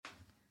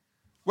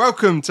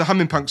Welcome to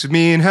Humming Punks with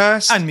me, Ian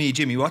Hurst. And me,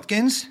 Jimmy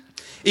Watkins.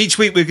 Each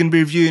week we're going to be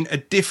reviewing a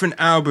different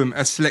album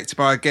as selected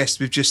by our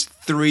guest with just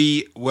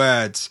 3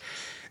 words.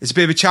 It's a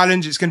bit of a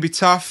challenge, it's going to be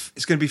tough,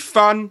 it's going to be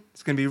fun,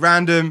 it's going to be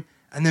random,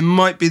 and there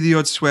might be the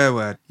odd swear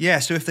word. Yeah,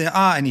 so if there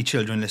are any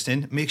children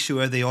listening, make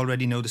sure they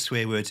already know the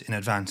swear words in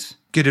advance.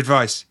 Good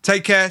advice.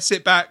 Take care,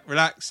 sit back,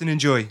 relax and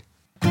enjoy.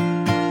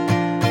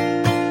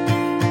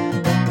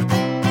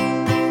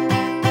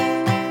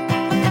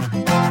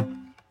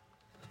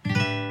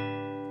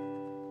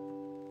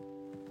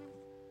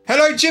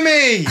 Hello,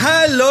 Jimmy.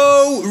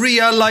 Hello,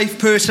 real life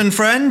person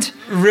friend.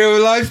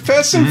 Real life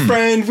person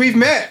friend. We've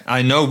met.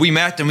 I know, we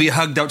met and we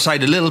hugged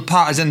outside a little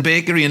partisan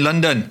bakery in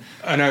London.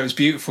 I know, it was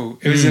beautiful.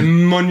 It was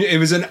it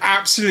was an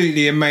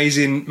absolutely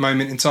amazing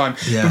moment in time.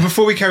 Yeah. But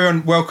before we carry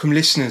on, welcome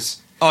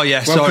listeners. Oh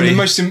yeah, Welcome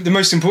sorry. the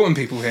most important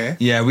people here.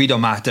 Yeah, we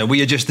don't matter.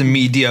 We are just the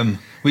medium.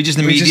 We're just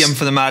the medium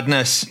for the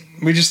madness.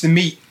 We're just the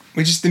meat.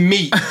 We're just the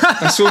meat.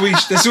 That's all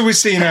we're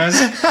seen as.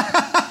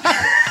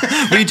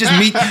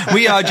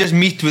 We are just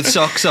meat with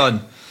socks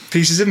on.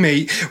 Pieces of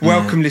meat.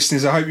 Welcome,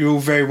 listeners. I hope you're all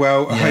very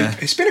well. I Yeah.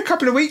 hope it's been a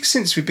couple of weeks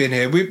since we've been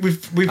here.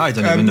 We've I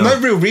don't even know. no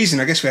real reason.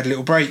 I guess we had a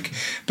little break,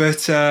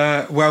 but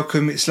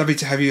welcome. It's lovely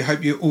to have you. I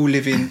hope you're all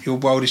living your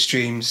wildest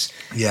dreams.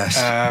 Yes.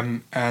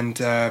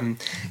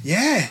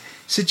 Yeah.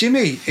 So,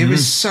 Jimmy, it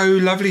was so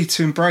lovely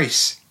to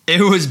embrace.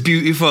 It was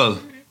beautiful.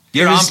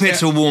 Your It was,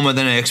 armpits were warmer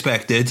than I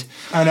expected.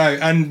 I know,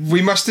 and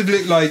we must have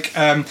looked like.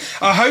 I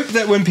hope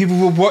that when people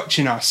were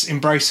watching us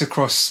embrace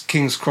across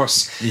King's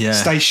Cross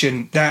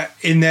Station, that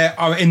in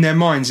their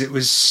minds it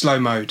was slow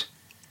mode.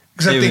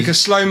 Because I think a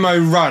slow mo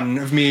run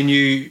of me and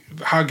you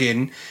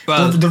hugging,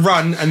 the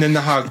run and then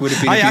the hug would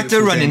have been. I had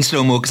to run in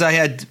slow mo because I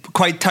had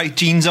quite tight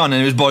jeans on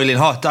and it was boiling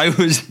hot. I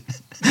was.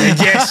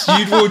 Yes,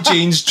 you'd worn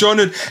jeans. John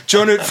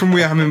had from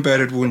We Are Hummingbird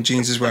had worn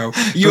jeans as well.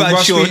 You had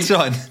shorts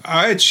on.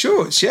 I had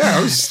shorts. Yeah,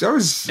 I was so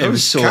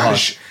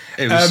cash. hot.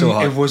 It was so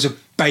hot. It was a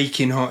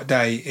baking hot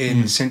day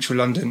in central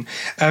London.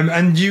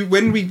 And you,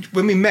 when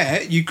we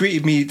met, you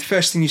greeted me. The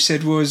first thing you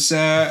said was,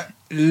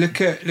 "Look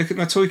at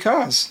my toy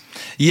cars."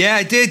 Yeah,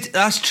 I did.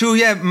 That's true.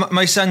 Yeah,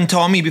 my son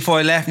Tommy, before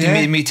I left, he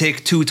made me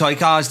take 2 toy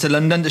cars to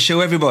London to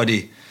show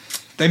everybody.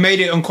 They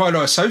made it on quite a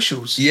lot of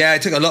socials. Yeah, I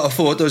took a lot of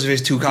photos of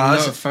his 2 cars. A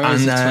lot of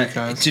photos of 2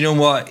 cars. Do you know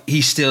what?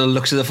 He still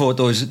looks at the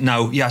photos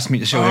now. He asked me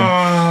to show him.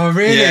 Oh,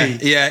 really?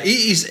 Yeah.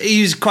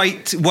 He's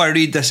quite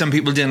worried that some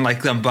people didn't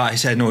like them, but I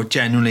said no.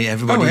 Genuinely,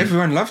 everybody. Oh,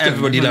 everyone loved them.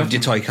 Everybody loved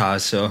your toy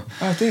cars. So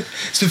I did.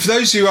 So for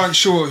those who aren't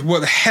sure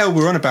what the hell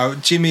we're on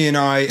about, Jimmy and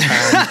I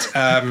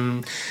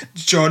and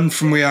John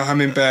from We Are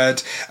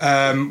Hummingbird,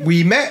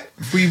 we met.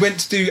 We went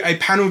to do a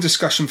panel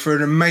discussion for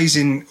an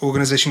amazing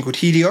organisation called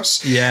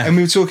Helios. Yeah. And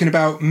we were talking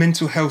about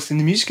mental health in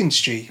the music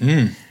industry.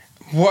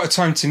 What a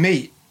time to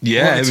meet.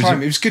 Yeah,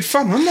 it was good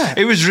fun, wasn't it?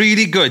 It was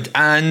really good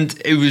and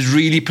it was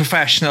really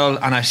professional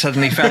and I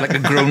suddenly felt like a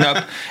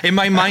grown-up. In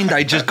my mind,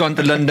 I'd just gone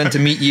to London to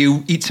meet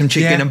you, eat some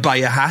chicken and buy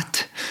a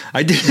hat.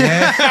 I did.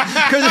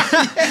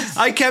 Because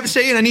I kept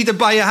saying, I need to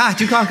buy a hat.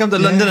 You can't come to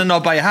London and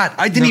not buy a hat.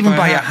 I didn't even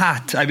buy a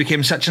hat. I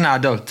became such an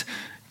adult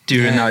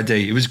during that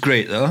day. It was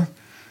great though.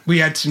 We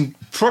had some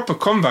proper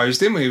combos,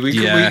 didn't we?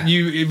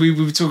 We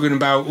were talking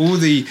about all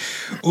the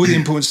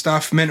important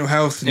stuff, mental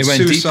health and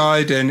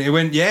suicide, deep. And it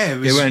went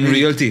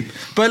real deep.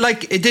 But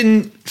like it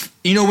didn't,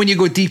 you know, when you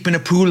go deep in a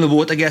pool, the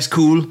water gets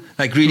cool,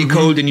 like really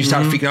cold, and you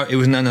start freaking out. It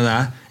was none of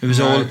that. It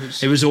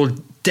was all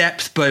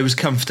depth, but it was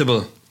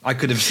comfortable. I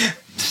could have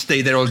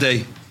stayed there all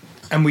day.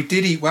 And we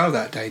did eat well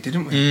that day,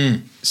 didn't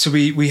we? So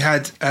we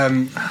had a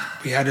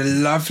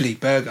lovely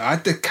burger. I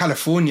had the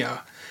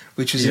California,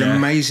 which was an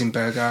amazing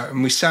burger,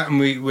 and we sat and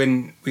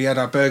we had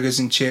our burgers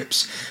and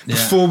chips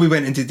before we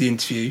went and did the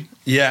interview.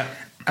 Yeah.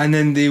 And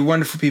then the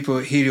wonderful people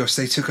at Helios,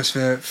 they took us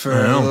for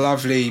a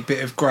lovely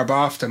bit of grub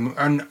after.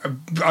 And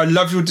I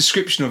love your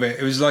description of it.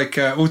 It was like,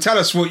 tell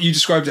us what you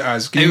described it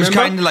as. It was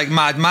kind of like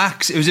Mad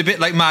Max. It was a bit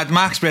like Mad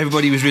Max, but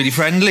everybody was really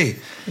friendly.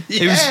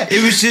 Yeah.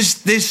 It was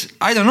just this,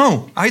 I don't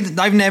know.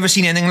 I've never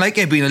seen anything like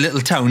it, being a little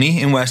townie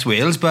in West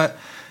Wales, but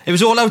it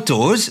was all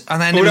outdoors.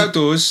 And then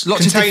outdoors,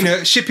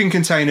 shipping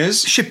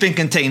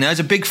containers,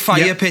 a big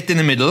fire pit in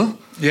the middle.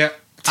 Yeah.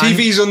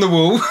 TVs on the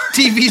wall.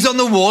 TVs on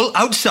the wall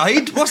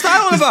outside. What's that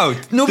all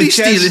about? Nobody's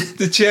stealing.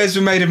 The chairs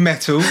were made of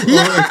metal.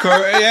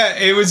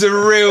 It was a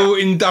real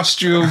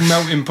industrial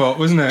melting pot,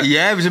 wasn't it?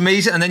 Yeah, it was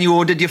amazing. And then you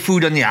ordered your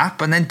food on the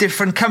app, and then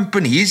different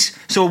companies.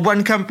 So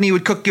one company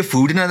would cook your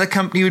food, another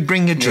company would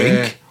bring your drink.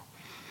 Yeah.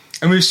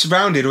 And we were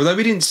surrounded, although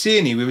we didn't see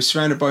any, we were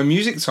surrounded by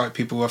music type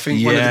people. I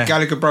think one of the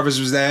Gallagher brothers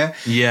was there.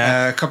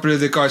 Yeah. A couple of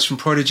the guys from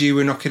Prodigy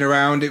were knocking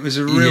around. It was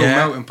a real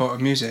melting pot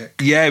of music.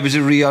 Yeah, it was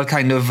a real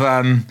kind of...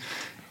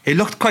 it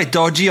looked quite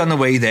dodgy on the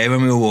way there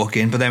when we were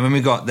walking, but then when we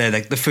got there,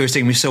 like the first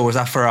thing we saw was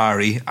that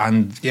Ferrari,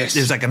 and there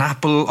was like an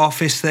Apple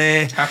office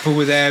there. Apple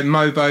were there,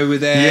 Mobo were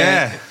there.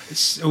 Yeah.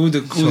 It's all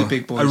the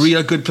big boys. A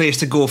real good place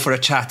to go for a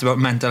chat about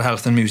mental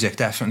health and music,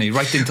 definitely.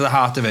 Right into the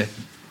heart of it.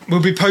 We'll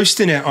be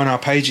posting it on our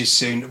pages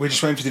soon. We're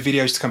just waiting for the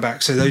videos to come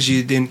back. So those of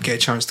you who didn't get a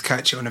chance to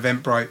catch it on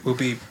Eventbrite, we'll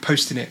be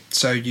posting it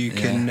so you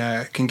can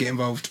get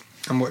involved.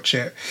 and watch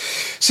it.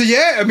 So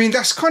yeah, I mean,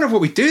 that's kind of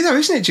what we do though,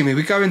 isn't it, Jimmy?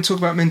 We go and talk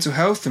about mental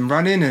health and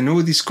running and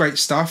all this great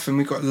stuff, and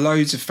we've got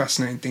loads of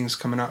fascinating things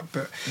coming up.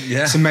 But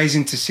it's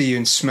amazing to see you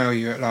and smell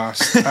you at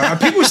last.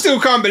 People still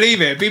can't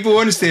believe it. People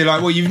honestly are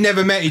like, well, you've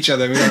never met each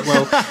other. We're like,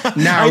 well,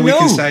 now we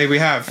can say we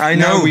have. I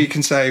know. Now we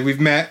can say we've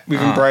met,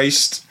 we've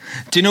embraced.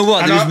 Do you know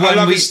what? And our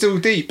love is still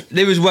deep.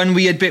 There was one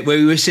weird bit where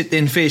we were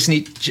sitting facing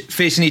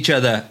each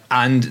other,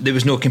 and there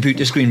was no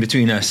computer screen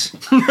between us.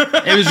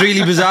 It was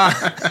really bizarre.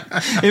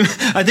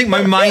 I think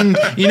my mind,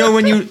 you know,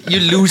 when you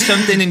lose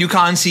something and you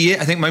can't see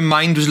it, I think my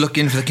mind was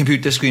looking for the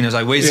computer screen. I was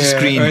like, where's the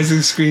screen? Where's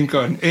the screen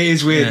gone? It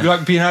is weird.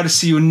 Like being able to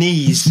see your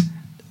knees.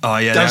 Oh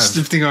yeah, that's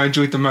the thing I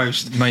enjoyed the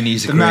most. My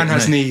knees are the great, man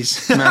has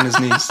knees. The man has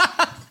knees.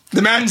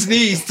 The man's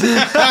knees.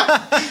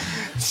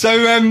 So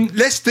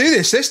let's do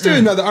this. Let's do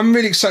another. I'm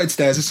really excited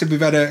today. As I said, we've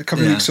had a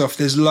couple of weeks off.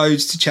 There's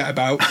loads to chat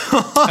about.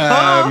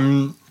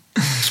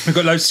 We've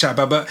got loads to chat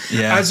about. But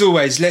as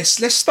always,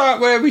 let's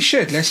start where we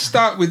should. Let's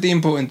start with the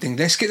important thing.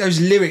 Let's get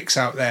those lyrics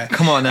out there.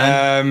 Come on,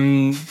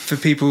 then. For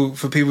people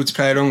to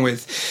play along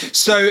with.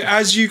 So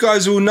as you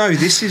guys all know,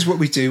 this is what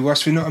we do.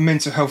 Whilst we're not a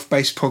mental health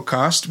based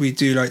podcast, we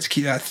do like to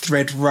keep that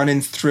thread running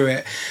through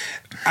it.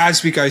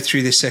 As we go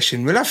through this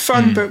session, we'll have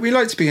fun, but we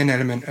like to be an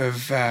element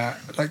of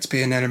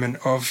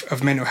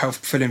mental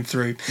health filling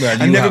through.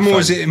 Well, and never more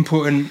is it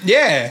important.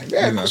 Yeah,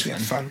 of course we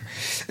have fun.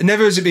 And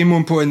never has it been more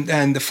important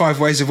than the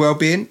 5 ways of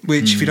well-being,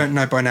 which, if you don't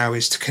know by now,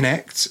 is to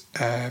connect.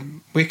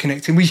 We're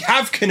connecting. We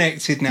have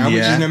connected now,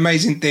 which is an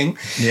amazing thing.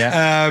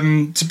 Yeah.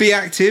 To be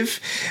active,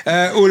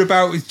 all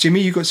about with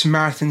Jimmy. You've got some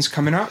marathons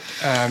coming up,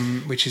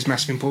 which is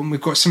massively important. We've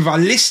got some of our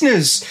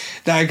listeners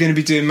that are going to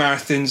be doing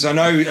marathons. I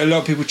know a lot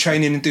of people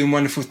training and doing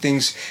wonderful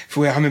things for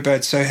We're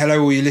Hummingbirds. So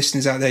hello, all you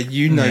listeners out there.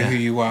 You know who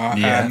you are.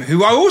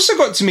 Who I also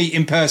got to meet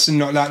in person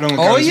not that long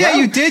ago. Oh as well.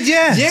 you did,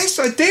 yeah. Yes,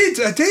 I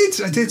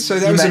did. So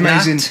that was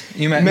amazing.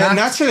 You met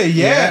Natalie.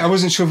 Yeah, I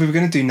wasn't sure if we were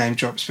going to do name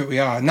drops, but we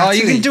are. Natalie,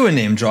 you can do a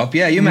name drop.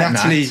 Yeah, you met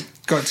Natalie. Nat.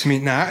 Got to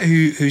meet Nat,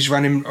 who's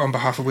running on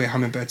behalf of We're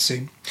Hummingbirds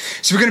soon.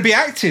 So we're going to be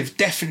active,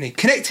 definitely.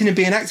 Connecting and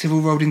being active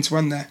all rolled into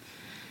one there.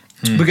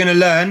 We're going to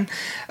learn.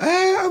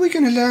 Are we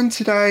going to learn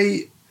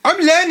today? I'm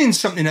learning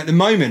something at the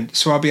moment,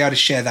 so I'll be able to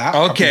share that.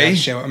 Okay. I'll be able to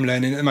share what I'm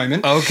learning at the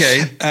moment.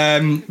 Okay.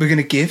 We're going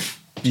to give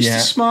just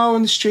a smile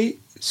on the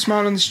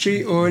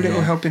street, or a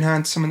little helping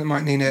hand to someone that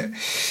might need it.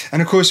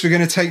 And of course, we're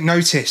going to take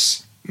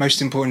notice.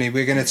 Most importantly,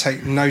 we're going to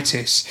take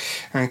notice.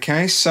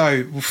 Okay,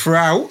 so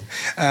throughout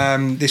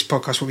this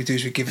podcast, what we do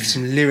is we give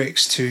some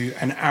lyrics to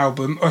an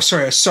album, a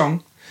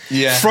song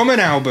from an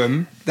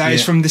album that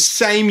is from the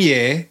same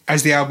year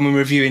as the album we're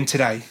reviewing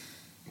today.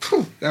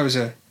 Whew, that was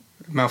a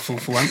mouthful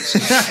for once.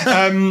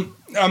 I'm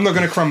not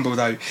going to crumble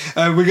though.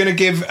 We're going to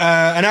give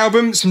an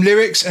album, some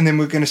lyrics, and then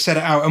we're going to set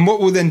it out. And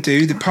what we'll then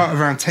do, the part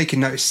around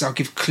taking notice, is I'll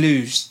give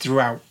clues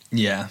throughout.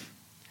 Yeah.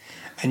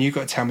 And you've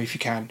got to tell me if you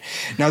can.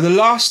 Now, the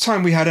last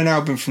time we had an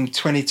album from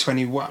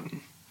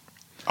 2021,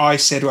 I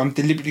said, well, I'm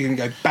deliberately going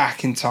to go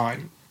back in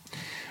time.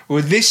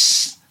 Well,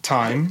 this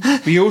time,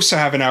 we also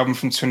have an album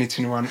from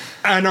 2021,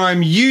 and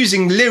I'm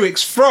using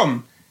lyrics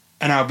from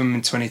an album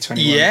in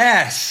 2021.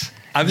 Yes.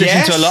 I've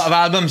listened to a lot of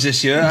albums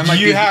this year.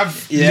 You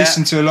have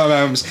listened to a lot of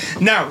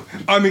albums. Now,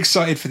 I'm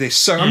excited for this.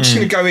 So I'm just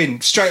going to go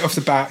in straight off the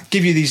bat,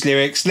 give you these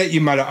lyrics, let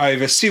you mull it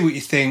over, see what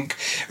you think.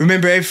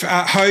 Remember, if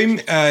at home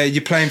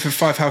you're playing for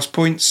 5 house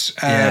points,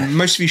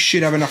 most of you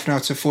should have enough now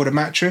to afford a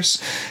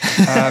mattress.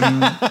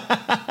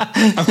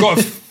 I've got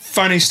a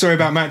funny story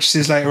about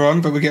mattresses later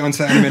on, but we'll get onto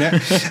that in a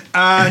minute.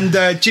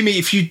 And Jimmy,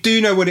 if you do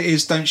know what it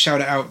is, don't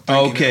shout it out.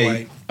 Don't give it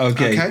away.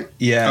 Okay.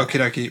 Yeah.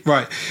 Okay.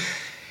 Right.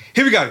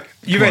 Here we go.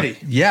 You ready?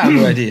 Yeah, I'm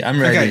ready.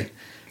 Okay.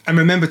 And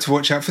remember to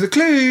watch out for the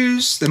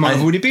clues. There might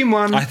have already been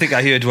one. I think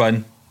I heard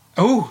one.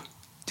 Oh,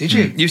 did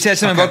you? You said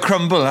something about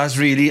crumble. That's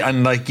really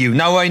unlike you.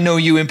 Now I know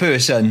you in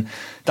person.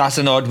 That's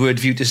an odd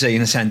word for you to say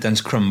in a sentence,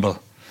 crumble.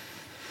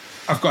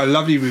 I've got a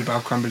lovely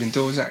rhubarb crumble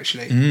indoors,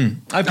 actually.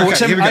 I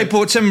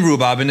bought some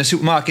rhubarb in the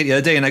supermarket the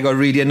other day, and I got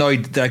really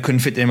annoyed that I couldn't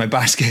fit it in my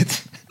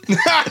basket.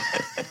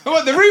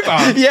 What, the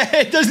rhubarb? Yeah,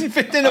 it doesn't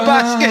fit in a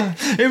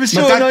basket. It was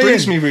so annoying. My dad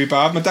brings me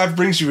rhubarb. My dad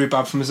brings you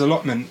rhubarb from his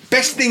allotment.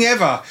 Best thing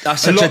ever.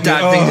 That's such a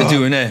dad thing to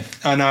do, isn't it?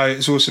 I know,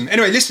 it's awesome.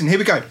 Anyway, listen, here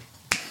we go.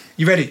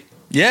 You ready?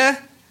 Yeah.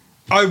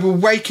 I will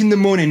wake in the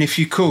morning if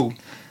you call,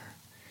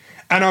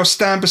 and I'll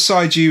stand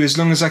beside you as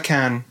long as I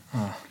can.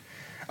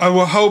 I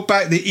will hold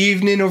back the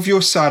evening of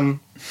your sun.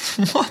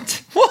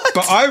 What?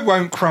 But I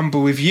won't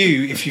crumble with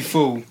you if you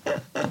fall.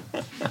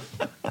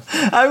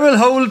 I will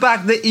hold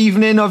back the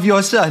evening of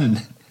your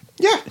sun.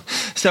 Yeah.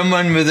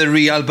 Someone with a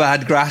real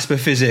bad grasp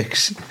of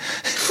physics.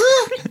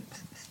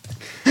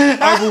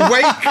 I will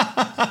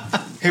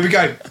wake. Here we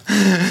go.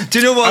 Do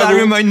you know what that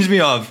reminds me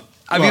of?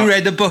 Have you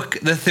read the book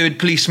The Third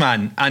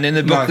Policeman? And in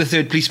the book The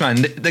Third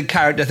Policeman, the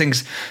character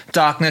thinks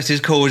darkness is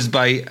caused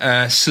by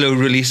a slow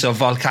release of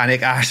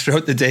volcanic ash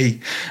throughout the day.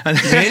 And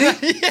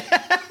really?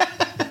 Yeah.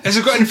 Has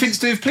it got anything to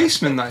do with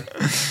policemen, though?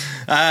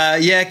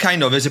 Yeah,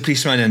 kind of. There's a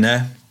policeman in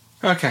there.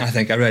 Okay. I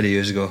think I read it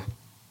years ago.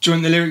 Do you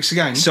want the lyrics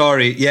again?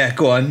 Sorry. Yeah,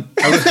 go on.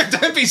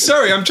 Don't be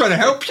sorry. I'm trying to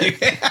help you.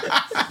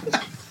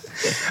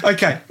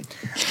 Okay.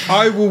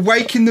 I will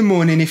wake in the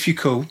morning if you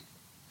call,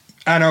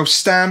 and I'll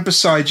stand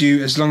beside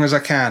you as long as I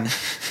can.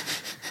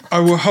 I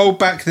will hold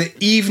back the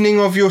evening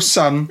of your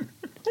sun,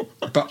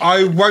 but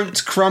I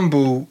won't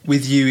crumble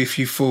with you if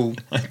you fall.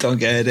 I don't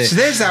get it. So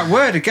there's that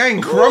word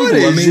again, crumble.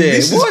 What is it?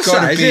 This What's has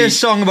got that? to be... Is it a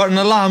song about an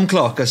alarm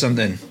clock or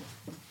something?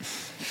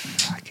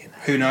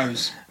 Who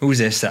knows? Who's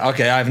this?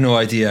 Okay, I have no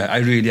idea. I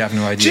really have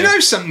no idea. Do you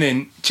know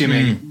something,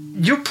 Jimmy?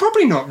 You're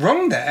probably not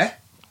wrong there.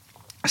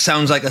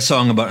 Sounds like a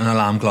song about an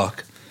alarm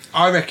clock.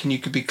 I reckon you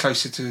could be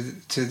closer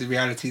to the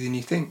reality than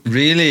you think.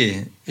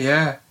 Really?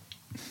 Yeah.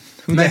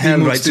 Who the hell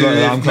writes about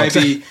alarm clocks?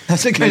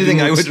 That's the kind of thing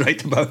I would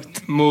write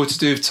about. More to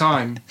do with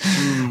time.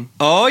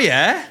 Oh,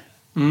 yeah?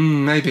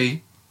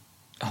 Maybe.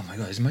 Oh my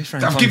God, is my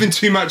friend I've given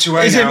too much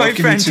away Is now. it my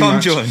friend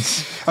Tom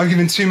Jones? I've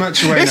given too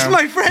much away It's now.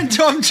 my friend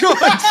Tom Jones.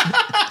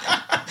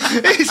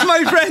 It's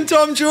my friend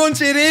Tom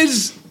Jones, it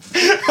is.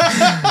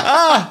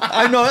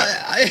 I'm not...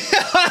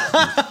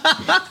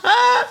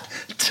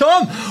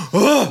 Tom!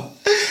 Oh.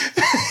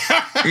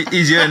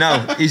 He's here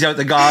now. He's out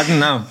the garden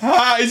now.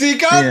 Is he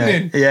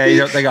gardening? Yeah, he's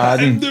out the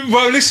garden.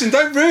 Well, listen,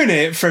 don't ruin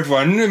it for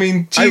everyone. I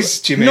mean,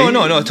 jeez, Jimmy.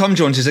 No. Tom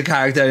Jones is a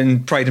character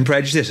in Pride and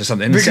Prejudice or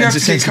something. We're going to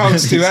have to get Carl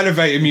to do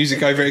elevator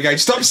music over it again.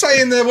 Stop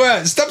saying the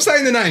words. Stop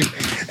saying the name.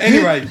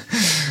 Anyway,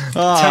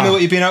 tell me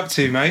what you've been up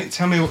to, mate.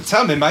 Tell me,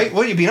 mate,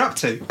 what you've been up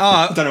to.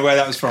 I don't know where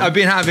that was from. I've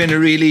been having a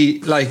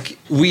really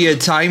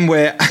weird time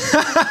where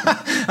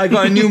I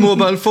got a new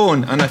mobile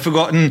phone and I've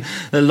forgotten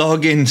the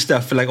login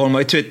stuff for all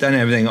my Twitter and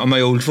everything on my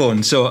old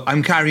phone. So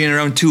I'm carrying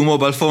around 2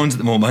 mobile phones at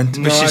the moment.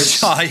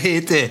 Nice. I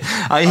hate it.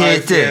 I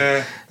hate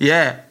it.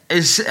 Yeah.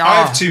 I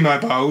have 2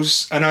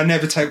 mobiles and I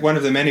never take one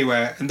of them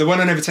anywhere. And the one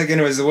I never take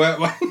anywhere is the work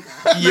one.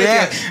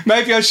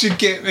 Maybe I should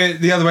get it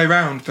the other way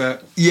round.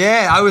 But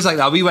yeah, I was like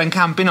that. We went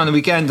camping on the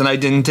weekend and I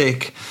didn't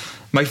take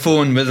my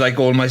phone with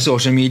all my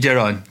social media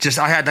on.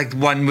 I had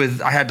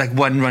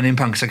one Running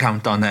Punks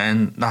account on there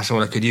and that's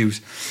all I could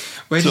use.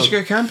 Where did you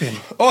go camping?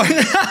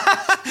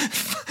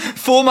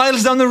 4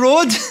 miles down the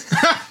road.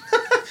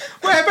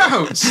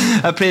 Whereabouts?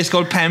 A place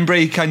called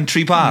Pembrey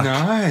Country Park.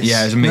 Nice.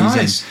 Yeah, it was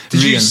amazing. Nice.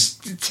 Did you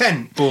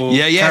tent or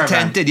caravan?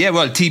 Tented. Yeah,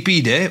 well,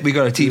 TP'd it. We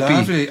got a TP.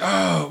 Lovely.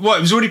 Oh, what?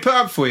 It was already put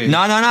up for you?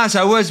 No.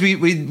 So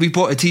we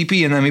bought a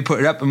TP and then we put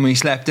it up and we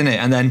slept in it.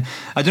 And then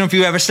I don't know if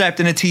you ever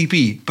slept in a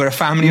TP, but a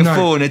family of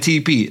 4 in a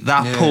TP,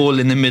 that pole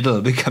in the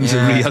middle becomes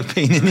a real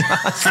pain in the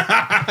ass.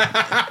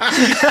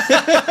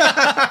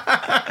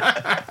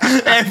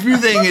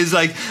 Everything is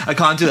I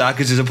can't do that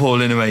because there's a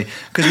pole in the way.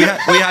 Because we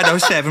had our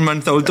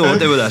 7-month-old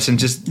daughter with us and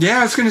just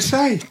I was going to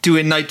say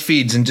doing night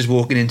feeds and just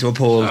walking into a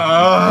pole.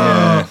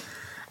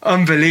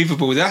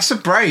 Unbelievable. That's a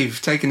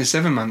brave taking a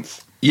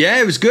 7-month. Yeah,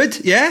 it was good.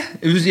 Yeah,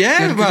 it was.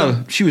 Yeah,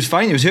 well, she was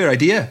fine. It was her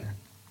idea.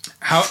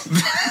 How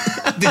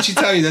did she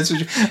tell you that's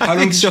what? How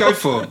long did you go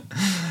for?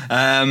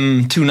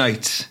 2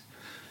 nights.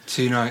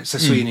 2 nights.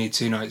 That's what you need.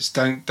 2 nights.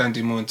 Don't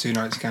do more than 2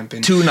 nights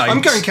camping. 2 nights.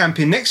 I'm going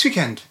camping next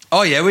weekend.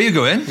 Oh yeah, where are you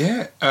going?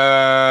 Yeah,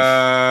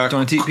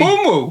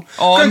 Cornwall.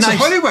 Oh, going nice. to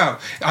Holywell.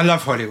 I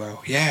love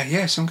Holywell.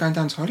 Yeah. So I'm going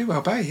down to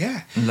Holywell Bay.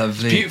 Yeah,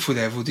 lovely. It's beautiful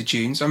there with all the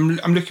dunes. I'm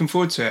looking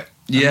forward to it.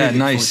 Yeah,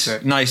 nice.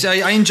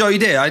 I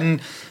enjoyed it.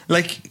 And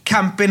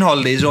camping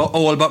holidays are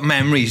all about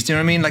memories. Do you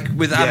know what I mean?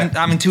 With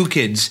having 2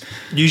 kids.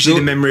 Usually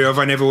the memory of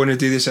I never want to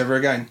do this ever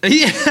again.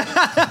 Yeah.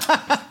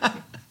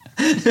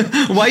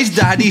 Why is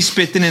Daddy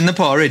spitting in the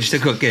porridge to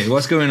cook it?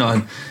 What's going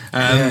on?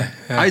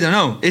 I don't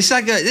know. It's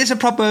it's a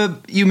proper.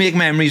 You make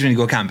memories when you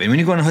go camping. When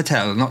you go in a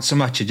hotel, not so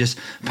much. It just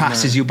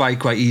passes you by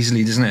quite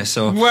easily, doesn't it?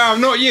 So well,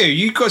 not you.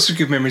 You got some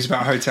good memories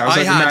about hotels.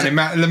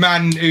 The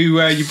man who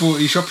you bought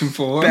your shopping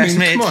for. Best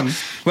mate. Come on.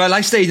 Well,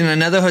 I stayed in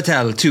another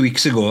hotel 2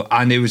 weeks ago,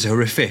 and it was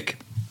horrific.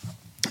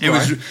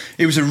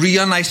 It was a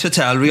real nice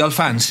hotel, real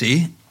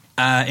fancy,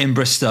 in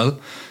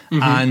Bristol,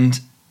 and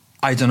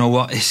I don't know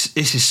what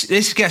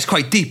this gets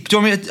quite deep. Do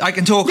you want me to, I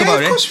can talk about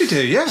it? Yeah, of course we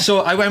do. Yeah. So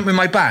I went with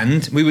my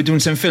band. We were doing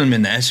some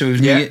filming there. So it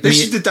was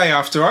this is the day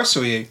after I saw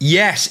you.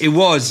 Yes, it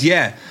was.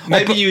 Yeah.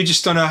 Maybe you were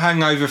just on a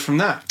hangover from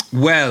that.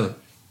 Well,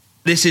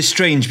 this is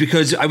strange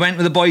because I went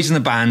with the boys in the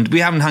band. We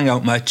haven't hung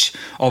out much,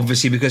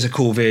 obviously, because of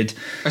COVID.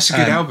 That's a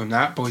good album,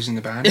 that, Boys in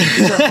the Band.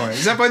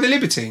 Is that by the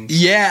Libertines?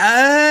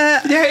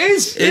 Yeah. Yeah, it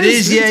is. It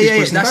is,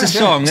 yeah. That's a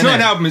song, It's not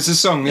an album, it's a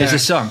song. Yeah. It's a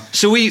song.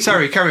 So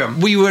Sorry, carry on.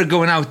 We were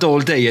going out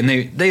all day and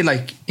they they're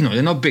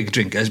not big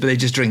drinkers, but they're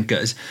just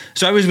drinkers.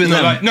 So I was with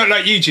them. Not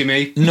like you,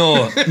 Jimmy.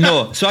 No.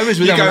 So I was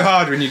with them. You go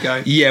hard when you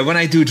go. Yeah, when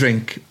I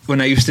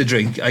used to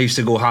drink, I used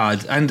to go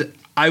hard. And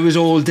I was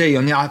all day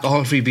on the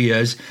alcohol-free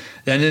beers.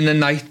 Then in the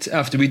night,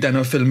 after we'd done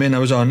our filming, I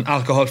was on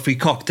alcohol-free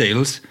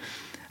cocktails.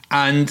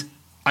 And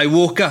I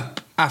woke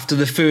up after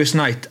the first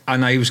night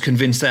and I was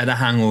convinced I had a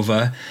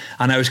hangover.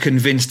 And I was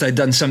convinced I'd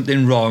done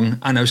something wrong.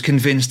 And I was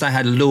convinced I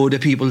had a load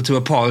of people to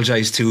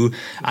apologise to.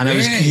 And I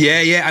was,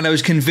 and I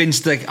was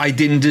convinced I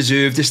didn't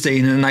deserve to stay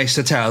in a nice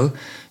hotel.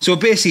 So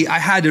basically, I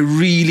had a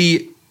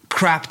really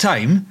crap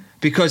time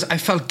because I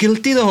felt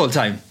guilty the whole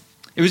time.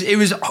 It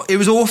was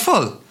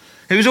awful.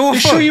 It was awful.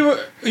 Sure you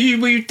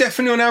were you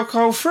definitely on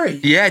alcohol free?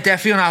 Yeah,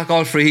 definitely on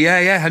alcohol free.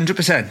 Yeah,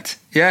 100%.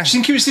 Yeah. Do you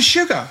think it was the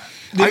sugar?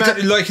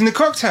 Like in the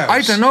cocktails?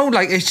 I don't know.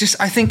 Like,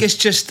 I think it's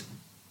just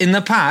in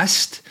the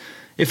past,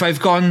 if I've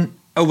gone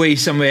away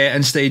somewhere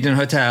and stayed in a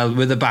hotel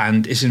with a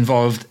band, it's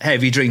involved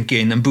heavy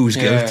drinking and booze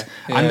guilt.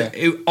 Yeah.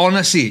 And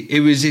honestly, it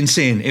was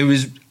insane.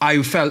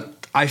 I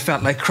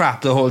felt like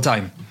crap the whole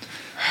time.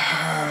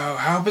 Oh,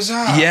 how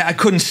bizarre. Yeah, I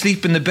couldn't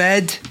sleep in the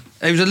bed.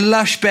 It was a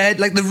lush bed.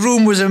 Like, the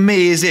room was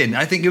amazing.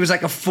 I think it was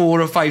like a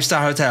 4 or 5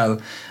 star hotel.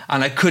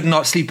 And I could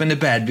not sleep in the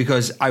bed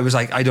because I was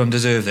like, I don't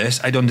deserve this.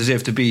 I don't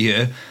deserve to be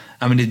here.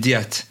 I'm an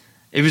idiot.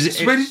 But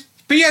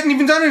you hadn't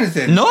even done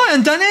anything. No, I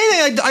hadn't done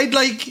anything.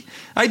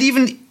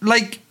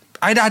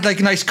 I'd had like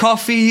nice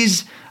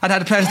coffees. I'd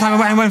had a pleasant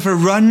time. I went for a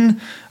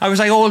run. I was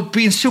like all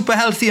being super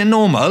healthy and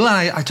normal.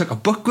 And I took a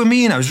book with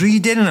me and I was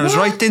reading and I was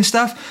writing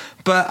stuff.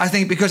 But I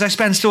think because I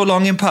spent so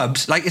long in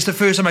pubs, like, it's the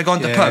first time I've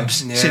gone to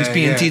pubs since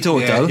being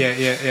teetotal.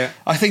 Yeah.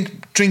 I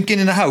think drinking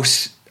in a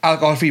house,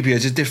 alcohol-free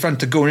beers, is different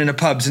to going in a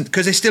pubs,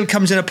 because it still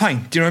comes in a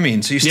pint. Do you know what I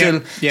mean? So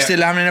you're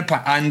still having a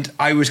pint. And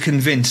I was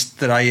convinced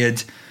that I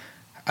had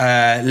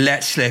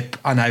let slip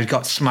and I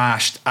got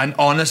smashed. And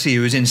honestly, it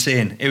was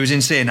insane.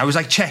 I was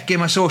like checking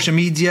my social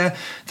media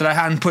that I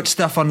hadn't put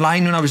stuff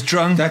online when I was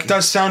drunk. That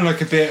does sound like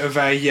a bit of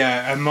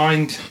a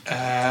mind.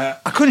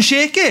 I couldn't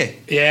shake it.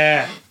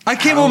 Yeah. I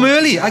came home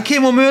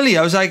early.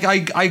 I was like,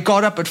 I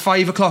got up at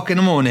 5 o'clock in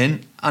the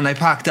morning and I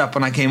packed up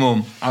and I came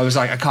home. I was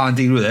like, I can't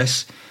deal with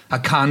this. I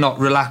cannot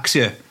relax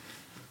here.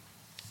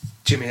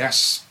 Jimmy,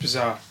 that's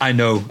bizarre. I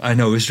know.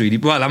 It's really...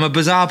 Well, I'm a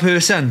bizarre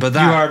person, but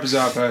that... You are a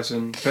bizarre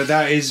person, but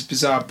that is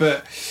bizarre.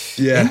 But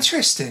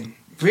interesting.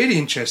 Really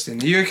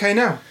interesting. Are you okay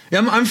now?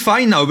 Yeah, I'm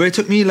fine now, but it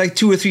took me like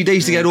 2 or 3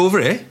 days to get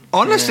over it.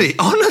 Honestly,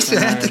 I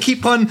had to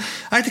keep on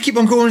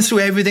going through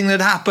everything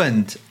that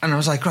happened. And I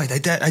was like, right, I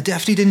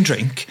definitely didn't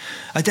drink.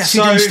 I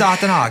definitely didn't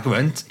start an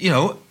argument, you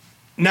know.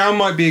 Now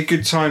might be a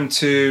good time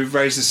to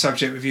raise the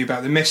subject with you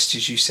about the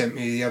messages you sent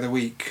me the other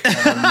week.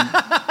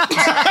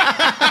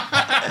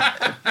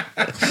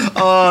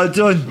 Oh,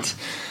 don't.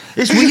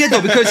 It's weird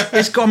though, because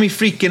it's got me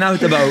freaking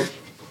out about,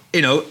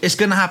 you know, it's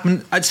going to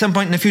happen at some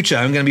point in the future.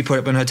 I'm going to be put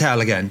up in a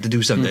hotel again to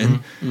do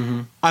something.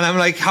 And I'm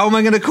like, how am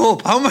I going to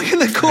cope? How am I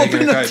going to cope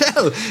in a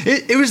hotel?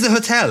 It was the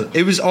hotel.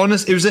 It was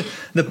honest. It was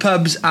the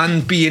pubs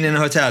and being in a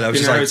hotel. I was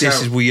just like,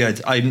 this is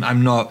weird.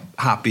 I'm not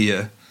happy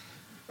here.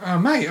 Oh,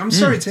 mate, I'm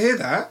sorry to hear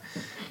that.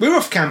 We're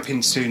off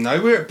camping soon,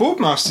 though. We're at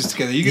Boardmasters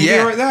together. You going to be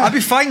right there? I'll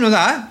be fine with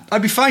that. I'll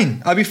be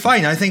fine.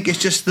 I think it's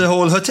just the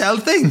whole hotel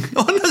thing,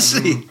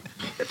 honestly.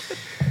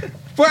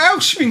 What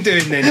else you been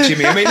doing then,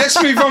 Jimmy? I mean,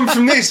 let's move on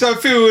from this. I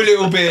feel a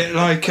little bit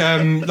like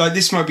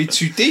this might be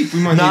too deep. We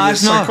might need a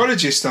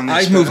psychologist on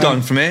this. I've moved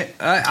on from it.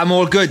 I'm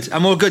all good.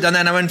 And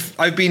then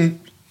I've been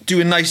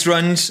doing nice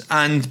runs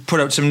and put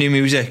out some new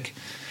music.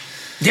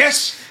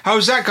 Yes.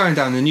 How's that going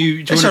down? Do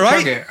you want to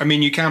plug it? I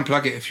mean, you can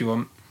plug it if you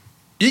want.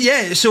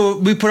 Yeah, so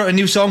we put out a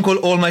new song called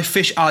All My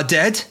Fish Are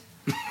Dead.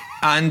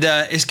 And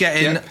it's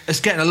getting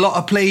a lot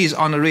of plays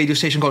on a radio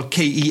station called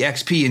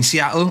KEXP in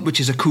Seattle, which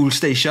is a cool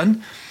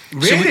station.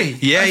 Really? So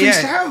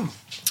yeah.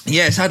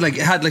 Yeah, it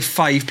had like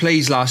 5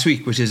 plays last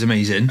week, which is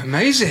amazing.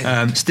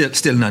 Amazing.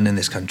 Still none in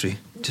this country.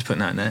 Just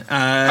putting that in there.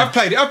 I've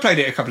played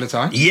it a couple of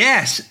times.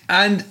 Yes,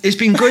 and it's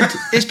been good.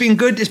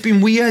 It's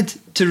been weird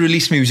to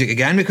release music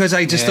again, because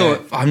I just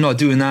thought, I'm not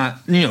doing that.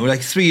 You know,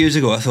 like 3 years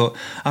ago, I thought,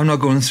 I'm not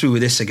going through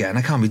with this again.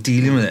 I can't be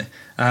dealing with it.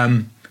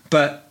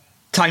 But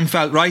time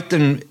felt right,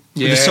 and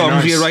the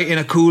songs we were writing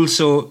are cool,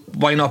 so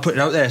why not put it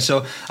out there?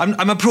 So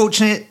I'm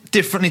approaching it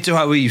differently to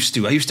how we used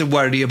to. I used to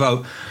worry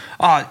about,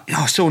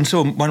 so and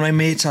so, one of my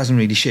mates hasn't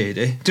really shared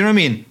it. Do you know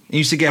what I mean? I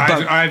used to get.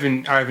 I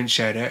haven't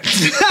shared it.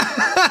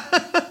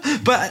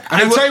 But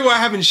I'll tell you why I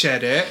haven't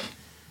shared it.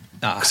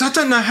 Because I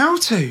don't know how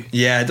to.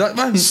 Yeah,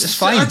 that's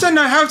fine. I don't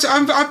know how to.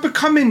 I'm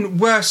becoming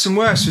worse and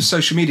worse with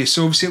social media.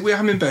 So obviously we're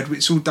Hummingbird.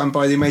 It's all done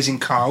by the amazing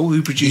Carl,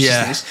 who produces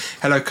this.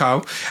 Hello,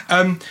 Carl.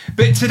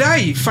 But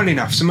today, funny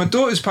enough, so my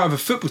daughter's part of a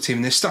football team,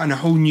 and they're starting a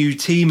whole new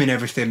team and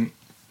everything.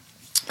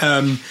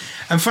 And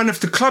funny enough,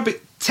 the club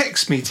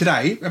texted me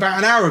today about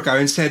an hour ago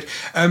and said,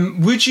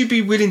 would you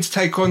be willing to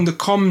take on the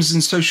comms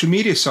and social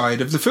media side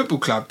of the football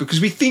club,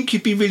 because we think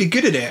you'd be really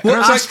good at it. Well,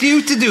 and I was asked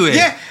you to do it.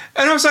 Yeah,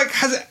 and I was like,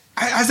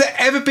 has there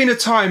ever been a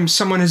time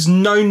someone has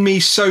known me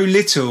so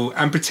little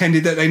and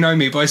pretended that they know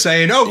me by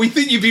saying, we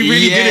think you'd be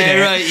really good at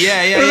it? Right.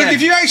 Yeah. Like,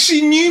 if you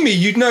actually knew me,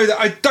 you'd know that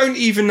I don't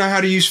even know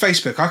how to use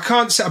Facebook. I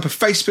can't set up a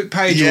Facebook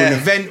page or an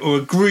event or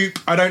a group.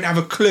 I don't have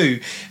a clue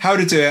how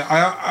to do it.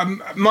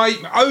 My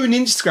own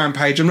Instagram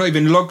page, I'm not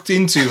even logged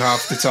into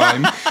half the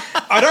time.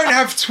 I don't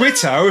have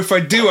Twitter. If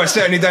I do, I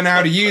certainly don't know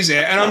how to use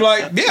it. And I'm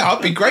like,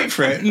 I'd be great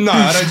for it. No,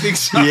 I don't think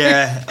so.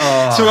 Yeah.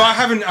 Oh. So I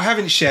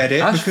haven't shared it.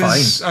 That's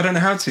because fine. I don't know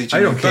how to. I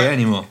don't care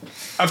anymore.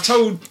 I've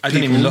told I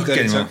don't even look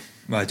anymore.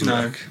 Well, I do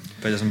look,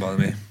 but it doesn't bother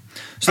me.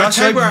 So I'll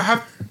tell you where I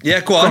have...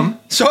 Yeah, go on.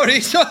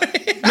 Sorry.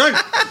 No.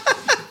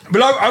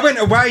 Well, I went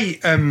away...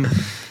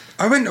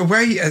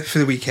 for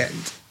the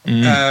weekend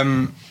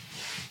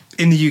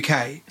in the UK.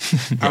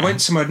 I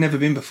went somewhere I'd never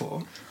been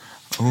before.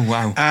 Oh,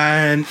 wow.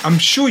 And I'm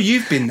sure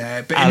you've been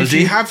there, but if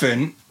you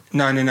haven't...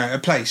 No, a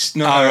place.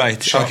 Not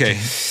right. shop. Okay.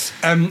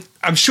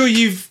 I'm sure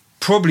you've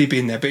probably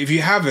been there, but if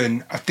you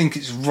haven't, I think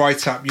it's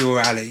right up your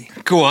alley.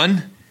 Go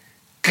on.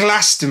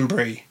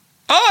 Glastonbury.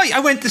 Oh, I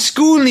went to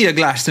school near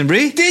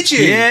Glastonbury. Did you?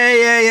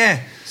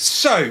 Yeah.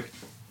 So,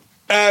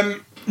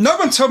 no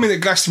one told me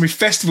that Glastonbury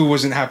Festival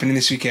wasn't happening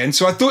this weekend,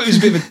 so I thought it was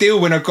a bit of a deal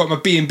when I got my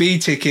B&B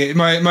ticket,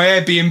 my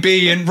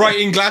Airbnb, and right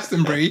in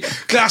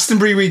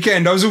Glastonbury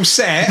weekend, I was all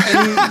set,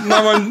 and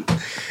no one...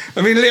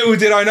 I mean, little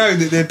did I know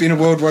that there'd been a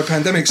worldwide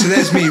pandemic, so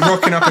there's me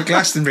rocking up at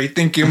Glastonbury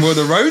thinking, well,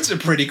 the roads are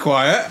pretty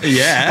quiet.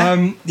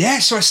 Yeah.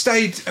 So I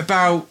stayed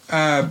about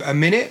a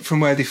minute from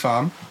Worthy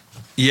Farm.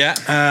 Yeah.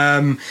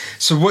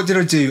 So what did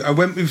I do? I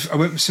went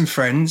with some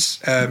friends,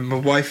 my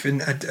wife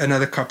and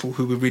another couple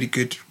who were really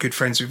good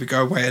friends. We would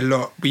go away a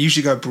lot. We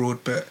usually go abroad,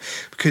 but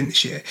we couldn't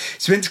this year.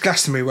 So we went to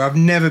Glastonbury, where I've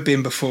never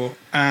been before,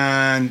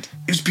 and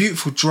it was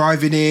beautiful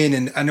driving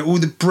in and all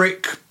the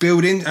brick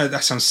buildings. Oh,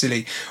 that sounds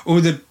silly.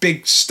 All the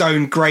big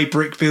stone grey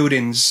brick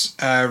buildings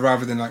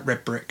rather than like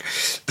red brick.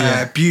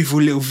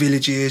 Beautiful little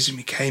villages, and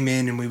we came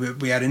in and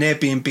we had an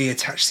Airbnb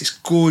attached to this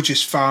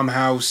gorgeous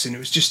farmhouse, and it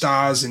was just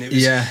ours, and it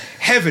was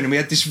heaven. And we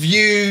had this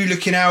view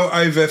looking out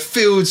over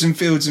fields and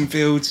fields and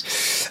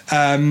fields.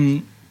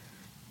 Got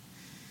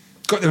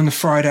there on the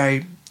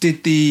Friday,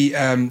 did the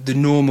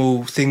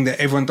normal thing that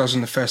everyone does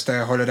on the first day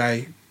of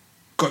holiday.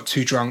 Got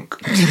too drunk.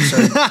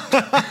 So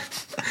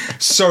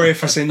sorry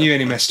if I sent you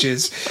any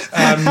messages.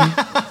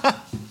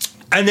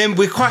 And then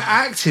we're quite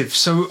active.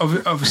 So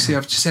obviously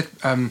I've just said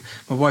my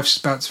wife's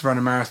about to run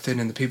a marathon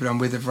and the people I'm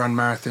with have run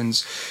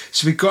marathons.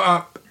 So we got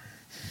up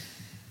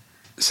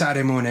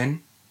Saturday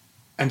morning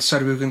and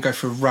decided we were going to go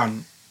for a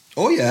run.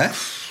 Oh, yeah.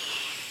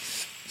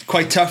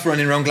 Quite tough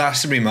running around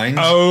Glastonbury, mind.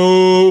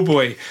 Oh,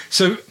 boy.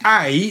 So,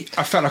 I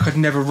felt like I'd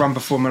never run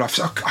before in my life.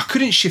 So I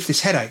couldn't shift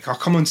this headache. I'll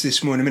come on to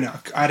this more in a minute.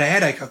 I had a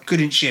headache I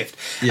couldn't shift.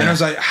 Yeah. And I was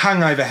like,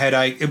 hangover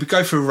headache. If we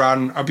go for a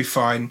run, I'll be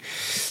fine.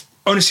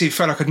 Honestly, it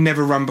felt like I'd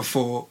never run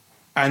before.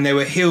 And there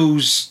were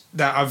hills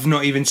that I've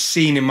not even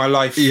seen in my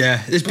life.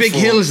 Yeah, there's before. Big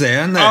hills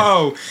there, aren't there?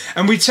 Oh,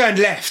 and we turned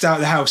left out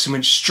of the house and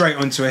went straight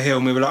onto a hill.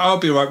 And we were like, I'll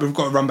be all right, we've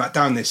got to run back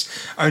down this.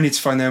 Only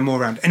to find there were more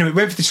around. Anyway, we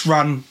went for this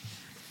run.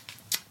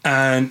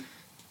 And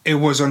it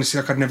was honestly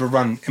like I'd never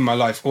run in my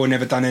life or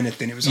never done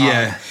anything. It was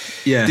hard.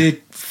 Yeah.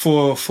 Did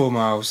 4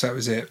 miles, that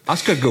was it.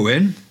 That's good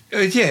going.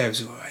 Yeah, it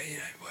was all right,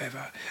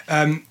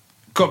 whatever.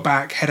 Got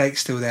back, headache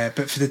still there.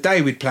 But for the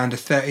day, we'd planned a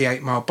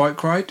 38-mile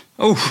bike ride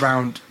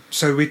around.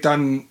 So we'd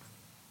done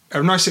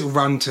a nice little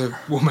run to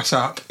warm us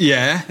up.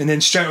 Yeah. And then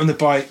straight on the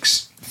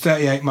bikes,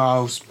 38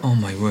 miles. Oh,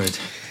 my word.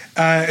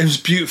 It was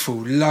beautiful,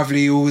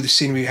 lovely, all the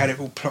scenery, we had it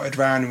all plotted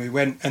around, and we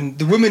went, and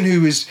the woman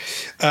who was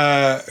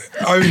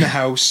owned the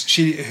house,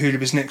 who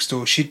was next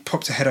door, she'd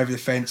popped her head over the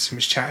fence and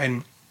was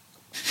chatting.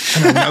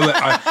 And I know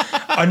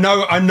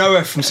her. I know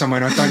her from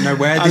somewhere. And I don't know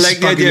where. I like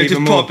the idea of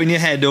just popping your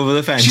head over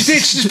the fence. She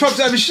did. She just popped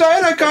over. She's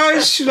like, "Hello,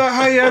 guys." She's like,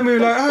 "Hi." Yeah. And we were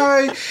like,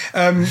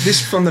 "Hi."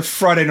 This from the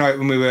Friday night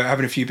when we were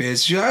having a few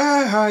beers. She's like,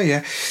 "Oh, hi,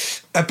 yeah."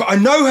 But I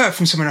know her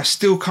from somewhere. And I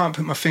still can't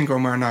put my finger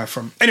on where I know her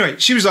from. Anyway,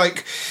 she was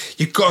like,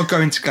 "You've got to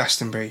go into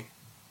Glastonbury."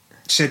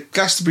 She said,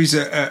 "Glastonbury's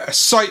a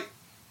site.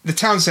 The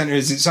town centre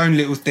is its own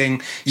little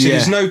thing. So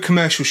there's no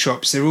commercial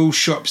shops. They're all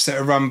shops that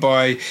are run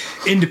by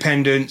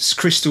independents,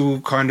 crystal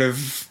kind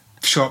of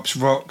shops,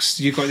 rocks.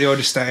 You've got the odd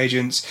estate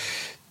agents."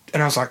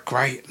 And I was like,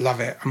 great, love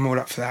it. I'm all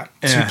up for that.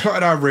 Yeah. So we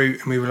plotted our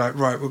route and we were like,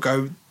 right, we'll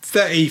go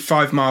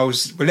 35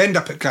 miles. We'll end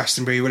up at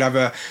Glastonbury. We'll have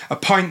a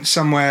pint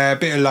somewhere, a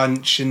bit of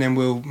lunch, and then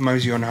we'll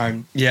mosey on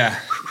home. Yeah.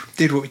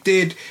 Did what we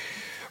did.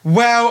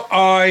 Well,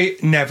 I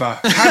never.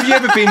 Have you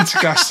ever been to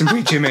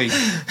Glastonbury, Jimmy?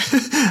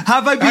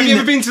 Have I been? Have you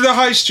ever been to the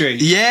high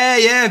street?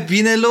 Yeah,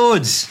 been there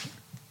loads.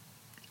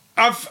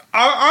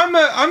 I'm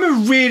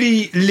a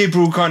really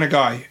liberal kind of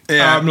guy.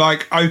 Yeah. I'm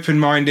like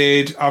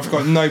open-minded. I've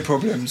got no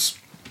problems.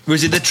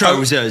 Was it the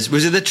trousers?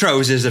 Was it the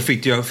trousers that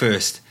freaked you out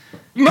first?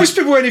 Most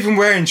people weren't even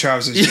wearing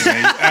trousers.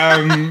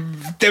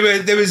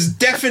 There was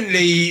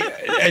definitely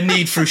a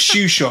need for a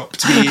shoe shop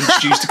to be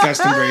introduced to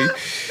Glastonbury.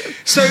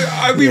 So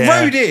we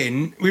rode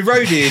in,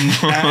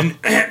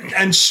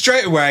 and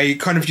straight away,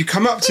 kind of, you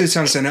come up to the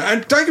town centre,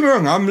 and don't get me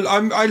wrong,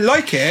 I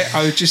like it.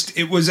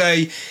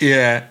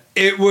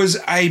 It was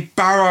a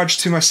barrage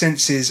to my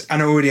senses,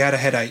 and I already had a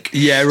headache.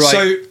 Yeah, right.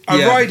 So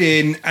I ride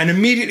in, and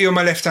immediately on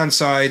my left-hand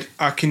side,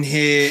 I can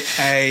hear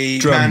a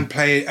man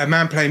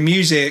playing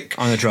music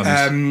on the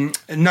drums.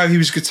 No, he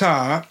was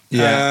guitar.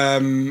 Yeah.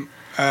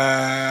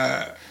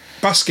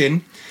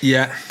 Busking.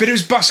 Yeah. But it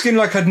was busking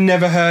like I'd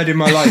never heard in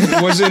my life.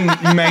 It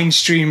wasn't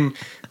mainstream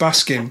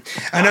busking.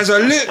 And as I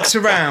looked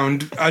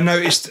around, I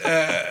noticed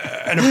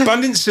an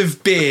abundance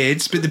of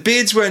beards, but the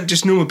beards weren't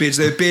just normal beards.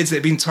 They were beards that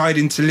had been tied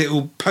into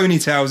little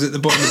ponytails at the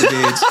bottom of the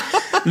beards.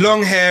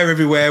 Long hair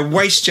everywhere,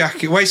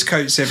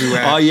 waistcoats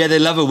everywhere. Oh, yeah, they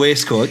love a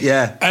waistcoat,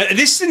 yeah.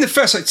 This is in the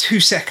first, 2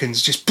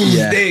 seconds. Just, boom,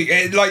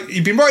 like,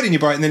 you've been riding your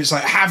bike and then it's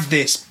like, have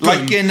this. Boom.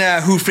 Like in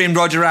Who Framed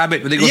Roger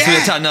Rabbit, where they go through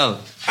a tunnel.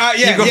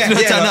 You go through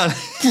a tunnel.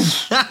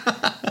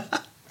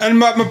 And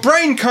my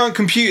brain can't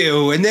compute it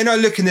all. And then I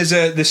look and there's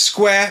the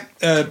square,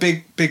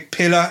 big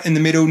pillar in the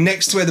middle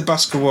next to where the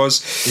busker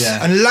was.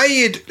 Yeah. And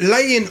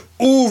laying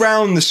all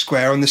round the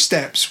square on the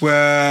steps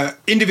were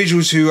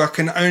individuals who I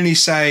can only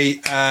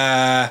say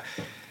had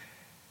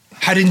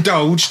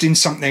indulged in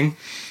something.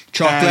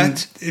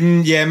 Chocolate?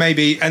 Yeah,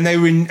 maybe. And they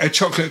were in a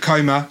chocolate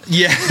coma.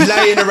 Yeah.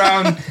 laying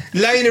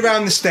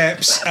around the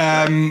steps.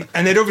 And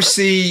they'd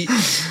obviously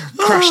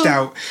crashed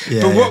out.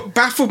 Yeah, but what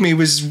baffled me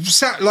was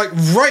sat like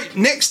right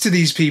next to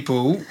these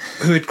people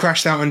who had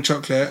crashed out on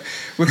chocolate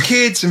were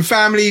kids and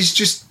families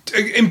just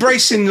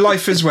embracing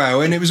life as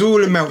well. And it was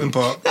all a melting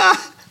pot.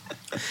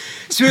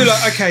 So we were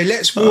like, okay,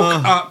 let's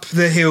walk up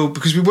the hill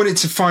because we wanted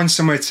to find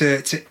somewhere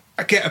to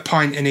get a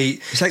pint and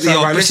eat. It's like the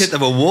opposite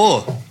of a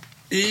war.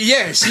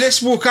 Yes,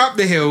 let's walk up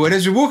the hill. And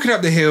as we're walking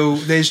up the hill,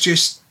 there's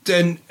just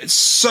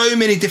so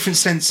many different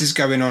senses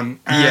going on.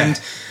 And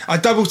I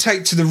double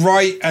take to the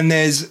right, and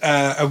there's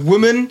a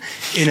woman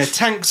in a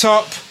tank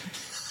top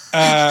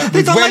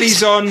with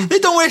wellies on. They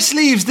don't wear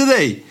sleeves, do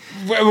they?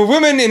 A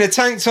woman in a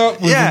tank top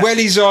with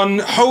wellies on,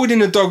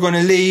 holding a dog on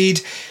a lead.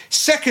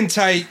 Second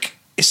take.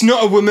 It's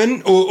not a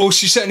woman, or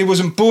she certainly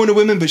wasn't born a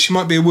woman, but she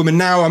might be a woman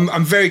now.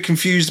 I'm very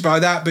confused by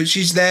that, but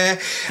she's there.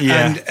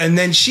 Yeah. And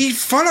then she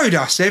followed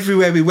us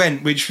everywhere we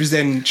went, which was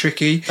then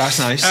tricky. That's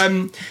nice.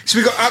 So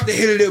we got up the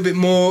hill a little bit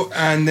more,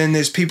 and then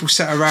there's people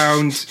sat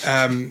around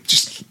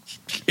just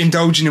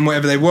indulging in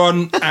whatever they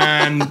want,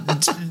 and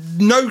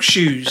no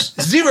shoes,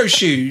 zero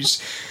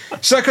shoes.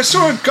 So like I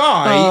saw a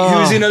guy who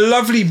was in a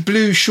lovely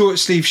blue short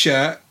sleeve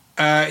shirt.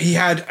 He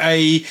had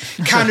a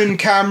Canon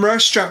camera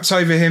strapped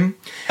over him,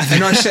 a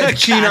nice set of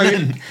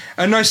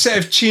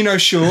chino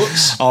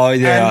shorts. Oh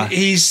yeah, and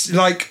he's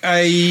like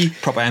a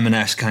proper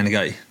M&S kind of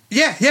guy.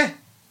 Yeah.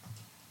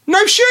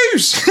 No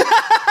shoes.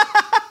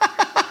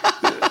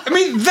 I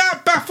mean,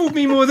 that baffled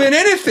me more than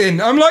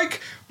anything. I'm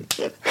like,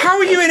 how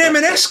are you an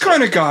M&S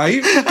kind of guy,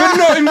 but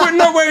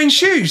not wearing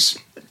shoes?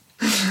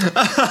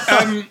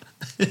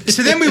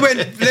 So then we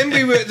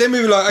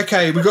were like,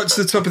 okay, we got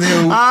to the top of the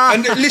hill.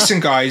 And listen,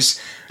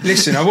 guys,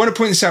 I want to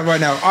point this out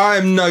right now. I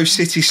am no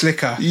city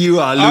slicker. You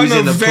are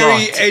losing the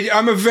plot.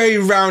 I'm a very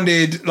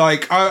rounded,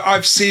 like,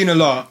 I've seen a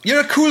lot. You're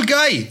a cool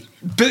guy.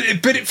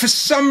 But for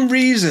some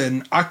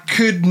reason, I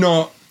could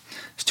not.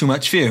 It's too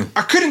much for you.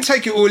 I couldn't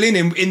take it all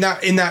in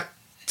that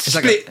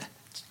split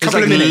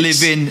couple of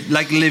minutes.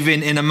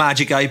 living in a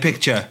magic eye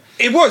picture.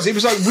 It was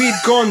like we'd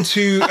gone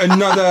to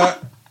another.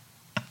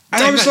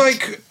 And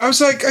I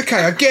was like,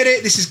 okay, I get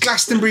it. This is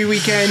Glastonbury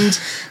weekend.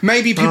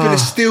 Maybe people are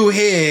still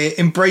here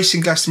embracing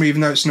Glastonbury,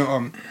 even though it's not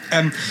on.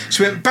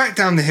 So we went back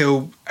down the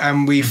hill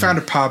and we found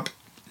a pub.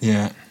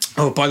 Yeah.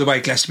 Oh, by the way,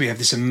 Glastonbury have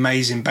this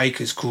amazing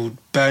bakers called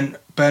Burnt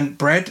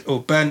Bread or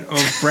Burnt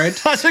of Bread.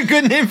 That's a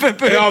good name for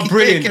burnt. Oh,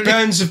 brilliant. Bakery.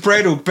 Burns of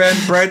Bread or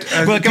Burnt Bread.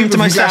 Welcome to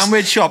my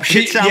sandwich shop.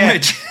 Shit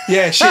sandwich.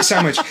 Yeah, shit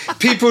sandwich.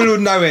 People will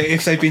know it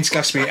if they've been to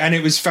Glastonbury, and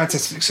it was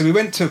fantastic. So we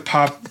went to a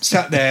pub,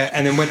 sat there,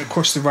 and then went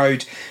across the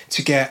road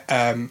to get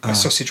a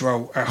sausage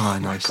roll. Oh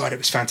my God, it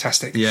was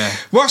fantastic. Yeah.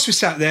 Whilst we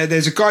sat there,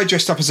 there's a guy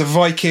dressed up as a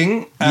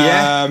Viking.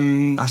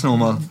 That's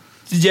normal.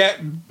 Yeah,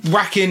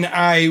 whacking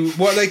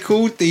what are they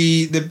called?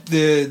 The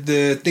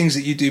things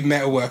that you do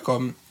metalwork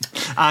on.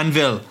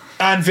 Anvil,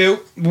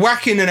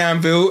 whacking an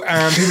anvil,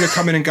 and people are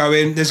coming and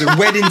going. There's a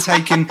wedding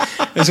taking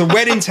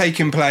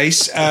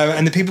place,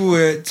 and the people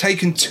were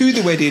taken to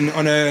the wedding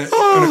on a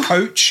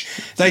coach.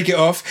 They get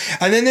off,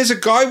 and then there's a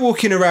guy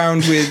walking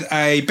around with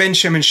a Ben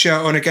Sherman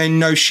shirt on, again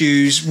no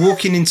shoes,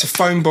 walking into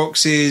phone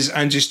boxes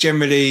and just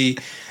generally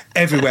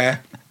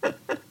everywhere.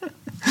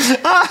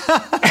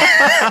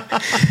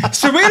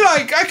 So we're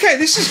like, okay,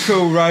 this is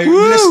cool, right?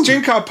 Woo! Let's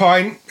drink our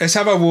pint, let's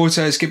have our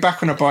water, let's get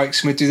back on our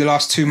bikes, and we'll do the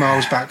last 2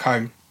 miles back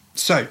home.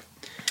 So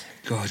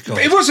God.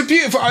 It was a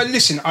beautiful.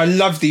 I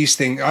love these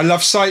things. I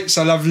love sights.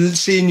 I love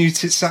seeing new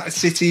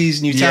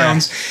cities, new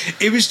towns.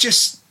 It was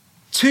just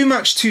too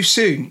much too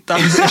soon in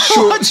a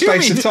short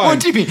space of time. What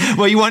do you mean?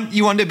 Well, you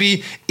want to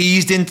be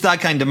eased into that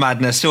kind of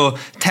madness. So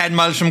 10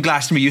 miles from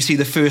Glastonbury, you see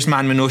the first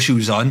man with no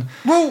shoes on.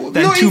 Well,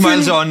 then 2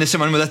 miles on, there's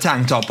someone with a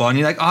tank top on.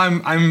 You're like,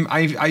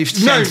 I've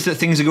sensed that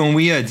things are going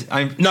weird.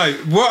 What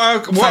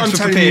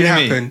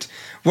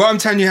I'm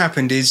telling you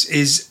happened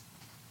is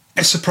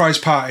a surprise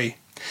party.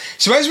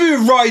 So as we were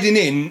riding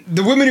in,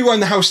 the woman who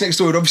owned the house next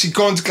door had obviously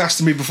gone to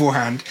Glastonbury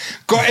beforehand,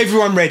 got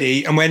everyone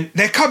ready, and went,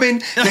 they're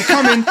coming. Like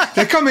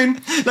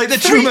the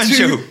Truman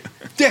Show.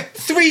 Yeah,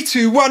 3,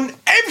 2, 1,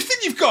 everything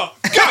you've got,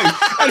 go.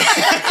 And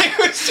it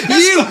was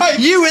just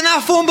you in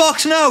that phone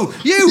box now.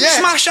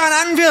 Smash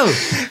that anvil.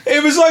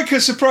 It was like a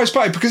surprise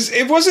party, because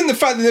it wasn't the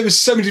fact that there was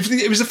so many different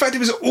things, it was the fact it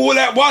was all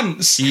at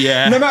once.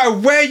 Yeah. No matter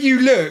where you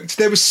looked,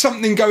 there was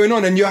something going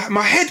on, and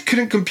my head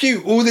couldn't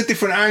compute all the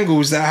different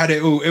angles that had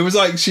it all. It was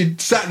like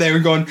she'd sat there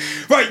and gone,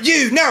 right,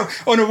 you, now,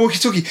 on a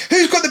walkie-talkie,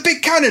 who's got the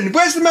big cannon?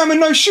 Where's the man with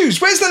no shoes?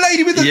 Where's the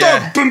lady with the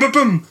dog? Boom, boom,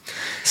 boom.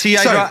 See,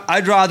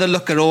 I'd rather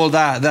look at all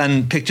that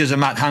than pictures of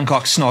Matt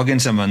Hancock snogging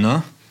someone,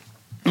 no?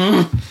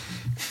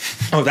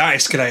 Oh, that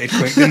escalated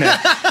quick, didn't it?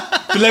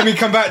 But let me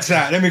come back to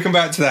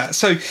that.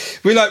 So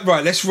we're like,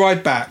 right, let's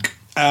ride back.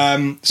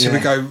 So we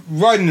go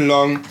riding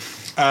along,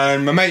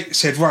 and my mate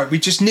said, right, we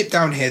just nip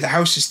down here. The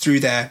house is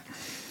through there.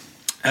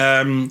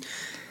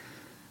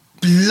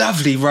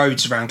 Lovely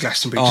roads around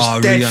Glastonbury,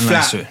 just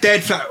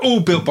dead flat,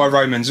 all built by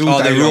Romans.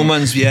 All day the long.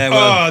 Romans, yeah.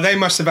 Well, they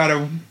must have had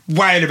a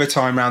whale of a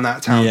time around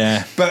that town.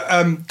 Yeah.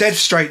 But dead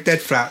straight,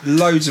 dead flat,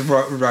 loads of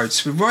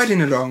roads. So we're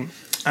riding along,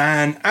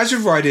 and as we're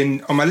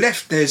riding, on my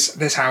left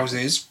there's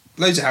houses,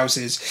 loads of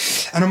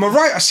houses, and on my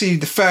right I see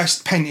the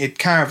first painted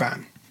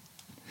caravan.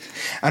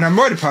 And I'm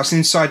riding past, and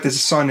inside there's a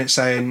sign that's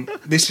saying,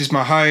 "This is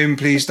my home,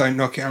 please don't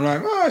knock it." I'm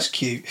like, oh, that's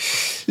cute.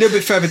 A little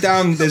bit further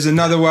down, there's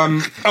another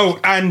one. Oh,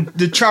 and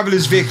the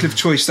traveller's vehicle of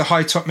choice, the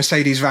high-top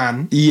Mercedes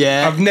van.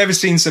 Yeah. I've never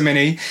seen so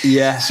many.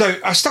 Yeah. So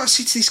I start to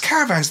see these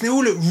caravans, and they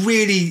all look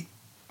really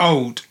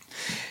old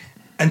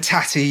and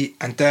tatty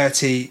and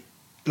dirty,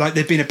 like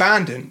they've been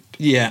abandoned.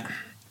 Yeah.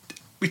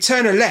 We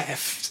turn a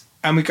left,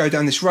 and we go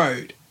down this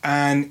road,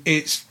 and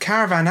it's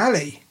Caravan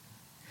Alley.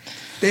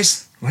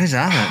 Where's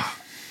that?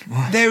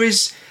 What? There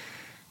is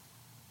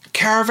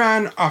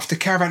caravan after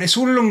caravan. It's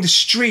all along the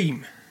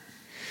stream.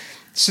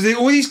 So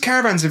all these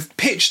caravans have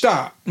pitched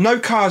up, no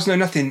cars, no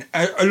nothing,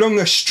 along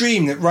a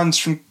stream that runs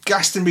from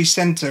Glastonbury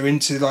Centre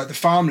into like the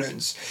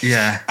farmlands.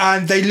 Yeah.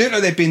 And they look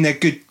like they've been there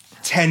good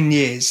 10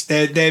 years.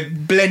 They're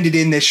blended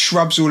in, there's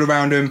shrubs all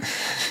around them.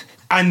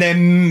 And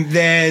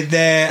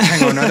they're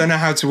hang on, I don't know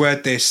how to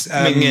word this.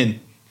 Minging.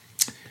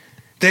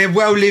 They're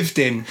well lived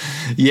in.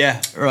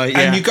 Yeah, right, yeah.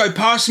 And you go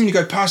past them,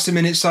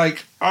 and it's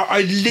like,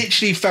 I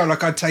literally felt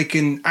like I'd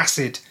taken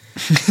acid.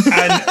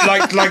 And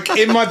like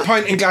in my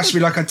pint in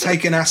Glastonbury, like I'd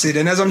taken acid.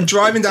 And as I'm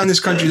driving down this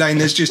country lane,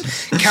 there's just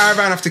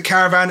caravan after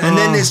caravan. And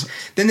then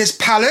there's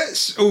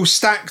pallets all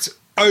stacked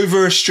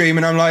over a stream.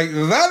 And I'm like,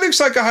 that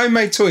looks like a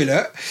homemade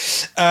toilet.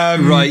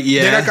 Right,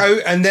 yeah. Then I go,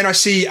 and then I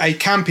see a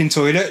camping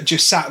toilet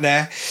just sat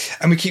there.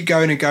 And we keep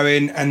going and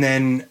going. And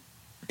then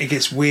it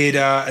gets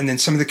weirder, and then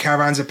some of the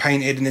caravans are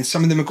painted, and then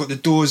some of them have got the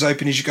doors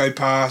open as you go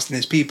past, and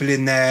there's people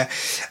in there,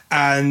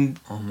 and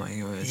oh my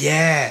god,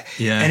 yeah,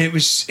 and it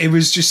was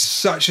just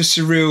such a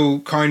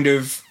surreal kind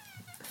of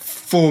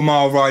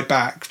 4-mile ride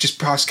back, just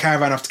past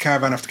caravan after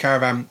caravan after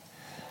caravan,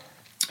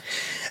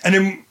 and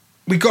then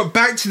we got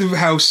back to the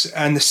house,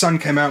 and the sun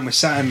came out, and we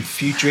sat having a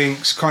few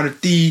drinks, kind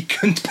of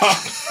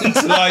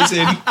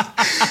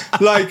decompartmentalising.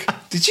 Like,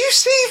 did you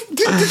see?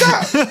 Did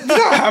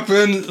that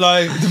happen?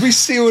 Like, did we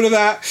see all of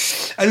that?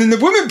 And then the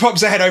woman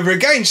pops her head over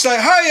again. She's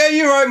like, "Hi, yeah,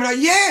 you right?" I'm like,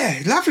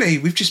 "Yeah, lovely.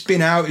 We've just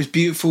been out. It was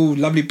beautiful,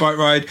 lovely bike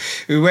ride.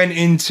 We went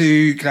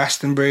into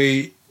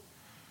Glastonbury.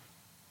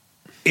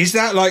 Is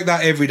that like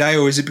that every day,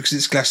 or is it because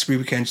it's Glastonbury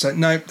weekend?" She's like,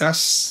 "No,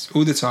 that's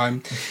all the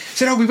time." I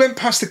said, "Oh, we went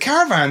past the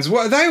caravans.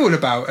 What are they all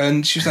about?"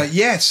 And she was like,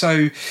 "Yeah,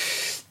 so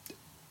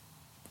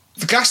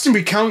the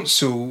Glastonbury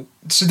Council,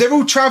 so they're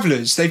all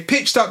travellers. They've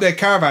pitched up their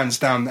caravans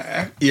down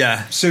there.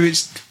 Yeah. So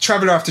it's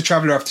traveller after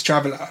traveller after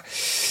traveller.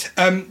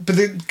 But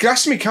the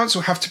Glastonbury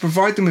Council have to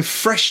provide them with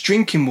fresh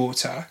drinking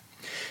water,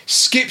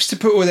 skips to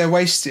put all their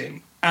waste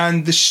in,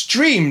 and the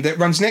stream that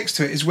runs next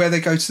to it is where they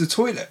go to the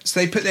toilet. So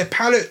they put their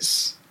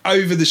pallets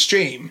over the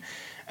stream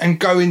and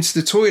go into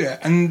the toilet,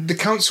 and the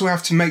council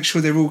have to make sure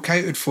they're all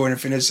catered for and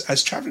everything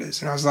as travellers."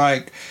 And I was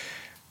like,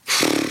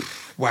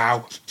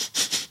 wow.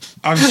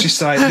 I was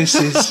just like, this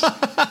is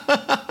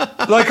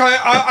like,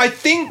 I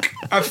think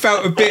I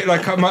felt a bit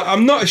like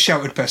I'm not a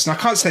sheltered person. I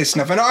can't say this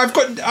enough. And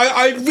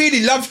I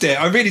really loved it.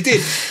 I really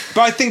did.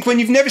 But I think when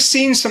you've never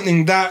seen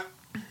something that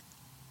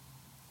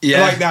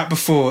like that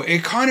before,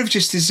 it kind of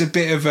just is a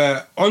bit of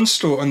a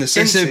onslaught on the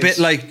senses. It's a bit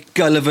like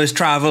Gulliver's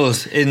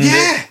Travels in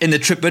the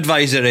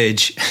TripAdvisor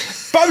age.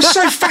 But I was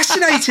so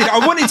fascinated.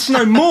 I wanted to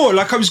know more.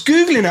 Like, I was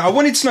Googling it. I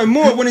wanted to know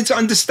more. I wanted to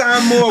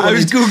understand more. I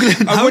was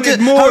Googling. I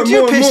wanted more. How do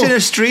you piss in a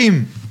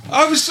stream?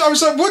 I was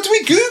like, what do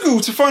we Google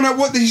to find out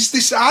what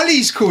this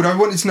alley's called? I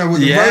wanted to know what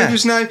the road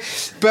was named.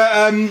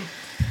 But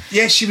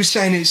yeah, she was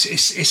saying it's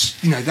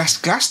that's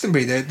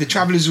Glastonbury. The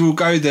travellers will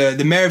go.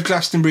 The mayor of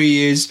Glastonbury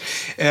is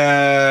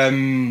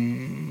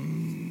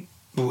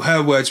well,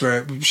 her words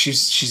were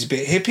she's a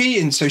bit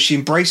hippie, and so she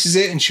embraces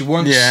it, and she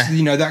wants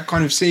that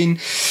kind of scene.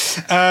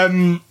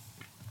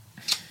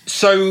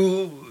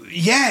 So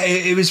yeah,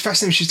 it was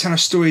fascinating. She's telling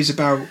us stories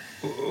about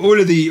all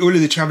of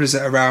the travellers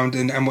that are around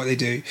and what they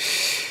do.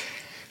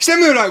 So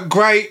then we were like,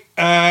 great,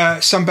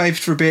 sunbathed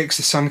for a bit because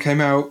the sun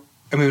came out,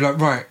 and we were like,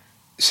 right,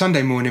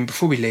 Sunday morning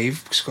before we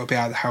leave, because we've got to be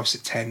out of the house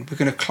at 10, we're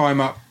going to climb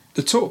up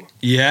the Tor.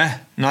 Yeah,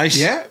 nice.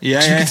 Yeah,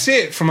 yeah. So we could see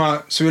it from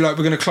so we're like,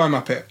 we're going to climb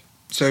up it.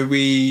 So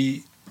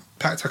we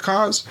packed our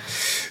cars,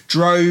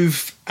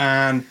 drove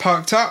and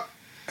parked up,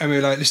 and we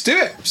were like, let's do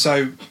it.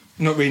 So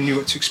not really knew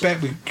what to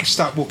expect. We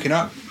start walking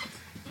up,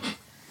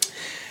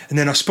 and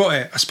then I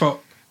spot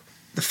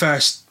the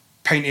first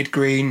painted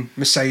green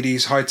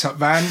Mercedes high-top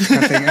van.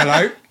 I think,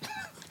 hello,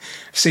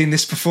 I've seen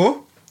this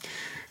before.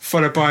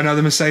 Followed by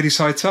another Mercedes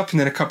high-top, and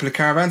then a couple of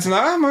caravans. And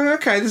like, oh my,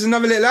 okay, there's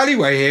another little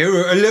alleyway here,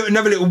 or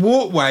another little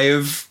walkway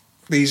of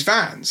these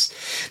vans.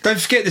 Don't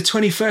forget, the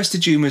 21st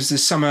of June was the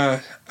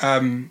summer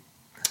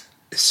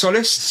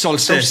Solstice.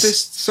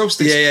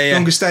 Yeah.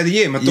 Longest day of the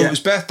year. My daughter's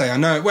birthday. I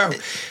know it well.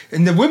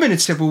 And the women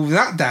had said, well,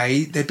 that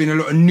day there'd been a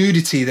lot of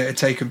nudity that had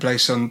taken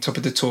place on top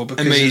of the tour.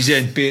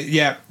 Amazing.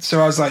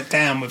 So I was like,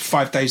 damn, we're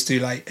 5 days too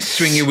late.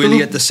 Swing your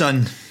willy at the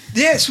sun.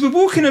 Yeah, so we're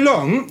walking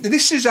along.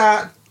 This is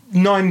at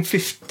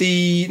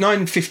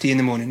 9:50 in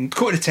the morning,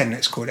 9:45,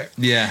 let's call it.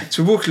 Yeah.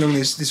 So we're walking along,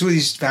 there's all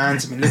these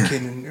vans and we're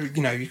looking and,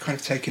 you're kind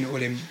of taking it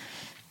all in.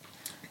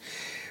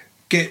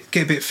 Get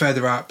a bit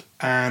further up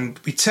and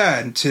we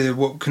turn to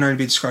what can only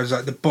be described as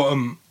like the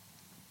bottom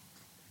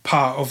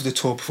part of the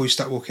tour before you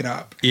start walking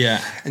up.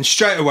 Yeah. And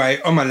straight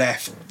away on my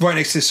left, right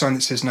next to the sign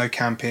that says no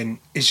camping,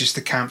 is just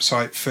the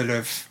campsite full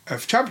of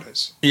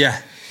travellers.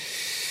 Yeah.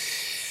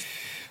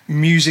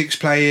 Music's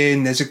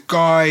playing. There's a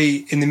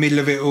guy in the middle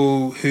of it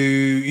all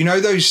who,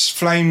 those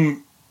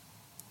flame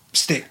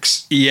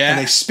sticks. Yeah. And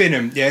they spin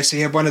them. Yeah. So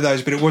he had one of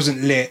those, but it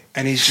wasn't lit,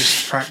 and he's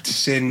just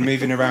practicing,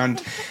 moving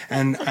around,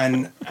 and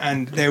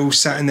they're all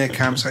sat in their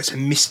campsite. It's a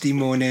misty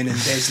morning, and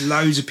there's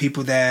loads of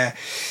people there.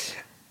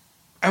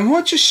 And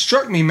what just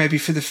struck me, maybe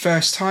for the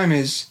first time,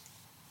 is,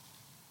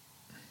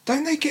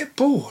 don't they get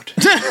bored?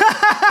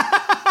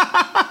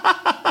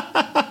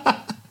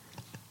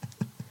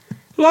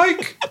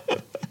 Like,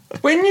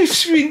 when you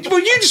just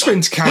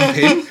went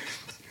camping,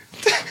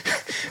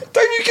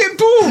 don't you get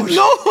bored?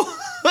 No.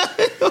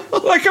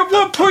 Like, at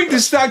what point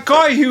does that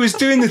guy who was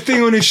doing the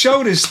thing on his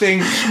shoulders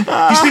think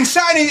he's been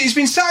sat in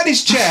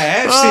his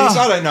chair since,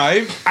 I don't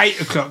know,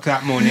 8 o'clock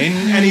that morning,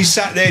 and he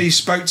sat there and he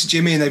spoke to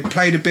Jimmy and they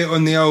played a bit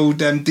on the old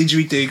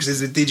didgeridoo, because there's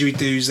the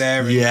didgeridoos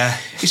there, and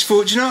he's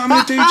thought, do you know what I'm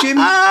going to do, Jim?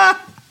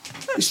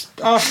 It's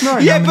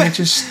 9:30. Yeah,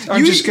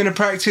 I'm just going to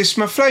practice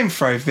my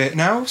flamethrower bit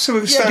now. So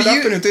we'll stand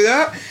up and do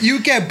that. You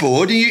get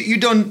bored. You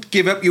don't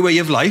give up your way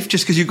of life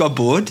just because you got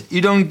bored.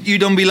 You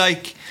don't be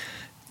like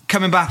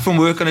coming back from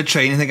work on a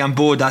train and think, I'm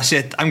bored. That's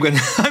it. I'm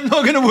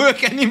not going to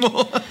work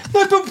anymore.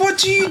 No, but what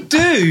do you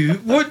do?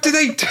 What do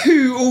they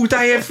do all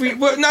day every?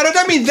 Well, no, I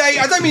don't mean they.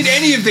 I don't mean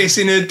any of this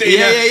in a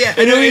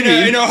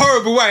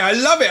horrible way. I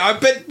love it.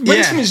 But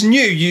when something's new,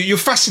 you're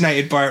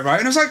fascinated by it, right?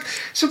 And I was like,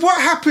 so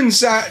what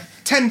happens at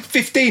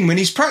 10:15 when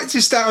he's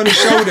practiced that on his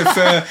shoulder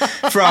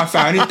for half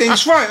hour and he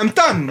thinks, right, I'm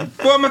done.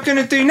 What am I going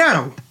to do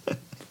now?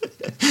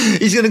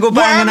 He's going to go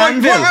bang an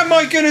anvil. What am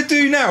I going to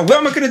do now? What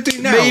am I going to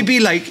do now? Maybe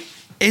like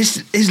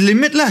is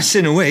limitless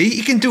in a way.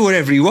 He can do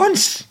whatever he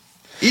wants.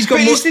 He's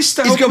got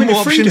more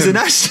options than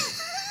us.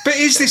 But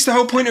is this the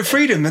whole point of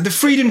freedom? The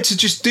freedom to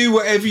just do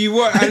whatever you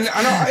want? And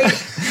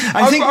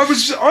I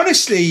was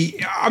honestly,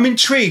 I'm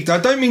intrigued. I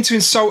don't mean to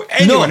insult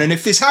anyone, and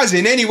if this has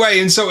in any way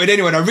insulted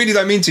anyone, I really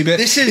don't mean to. But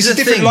this is a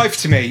different life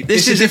to me.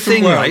 This is a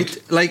different world,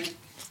 right? Like,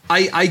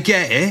 I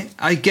get it.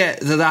 I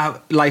get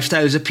that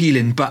lifestyle is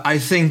appealing, but I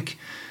think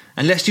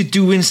unless you're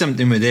doing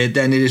something with it,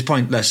 then it is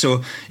pointless.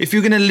 So if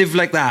you're going to live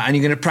like that and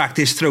you're going to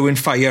practice throwing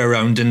fire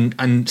around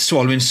and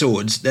swallowing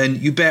swords, then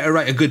you better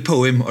write a good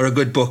poem or a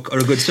good book or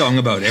a good song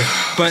about it.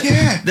 But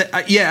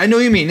I know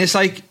what you mean. It's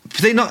like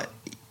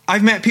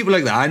I've met people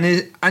like that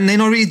and they're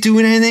not really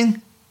doing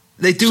anything.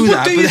 They do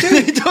that, but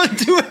they don't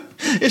do it.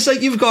 It's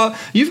like you've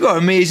got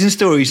amazing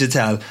stories to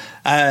tell.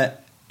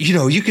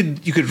 You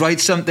could write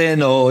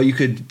something, or you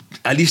could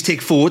at least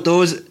take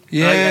photos.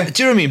 Yeah.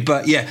 Do you know what I mean?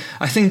 But yeah,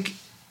 I think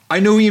I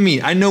know what you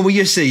mean. I know what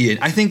you're saying.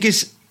 I think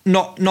it's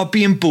not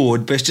being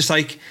bored, but it's just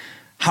like,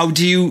 how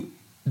do you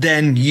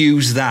then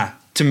use that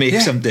to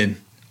make something?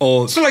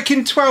 Or so like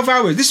in 12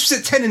 hours, this was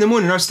at 10 in the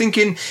morning, I was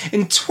thinking,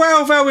 in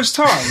 12 hours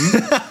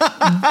time,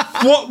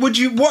 what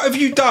have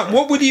you done?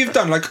 What would you have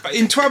done? Like,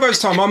 in 12 hours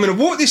time, I'm going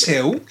to walk this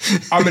hill,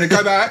 I'm going to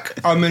go back,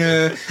 I'm going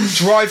to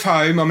drive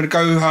home, I'm going to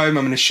go home,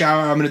 I'm going to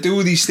shower, I'm going to do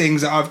all these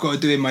things that I've got to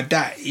do in my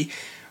day.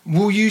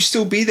 Will you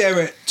still be there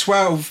at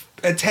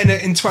 10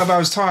 in 12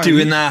 hours time?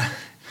 Doing that.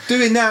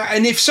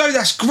 And if so,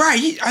 that's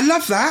great. I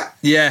love that.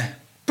 Yeah.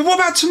 But what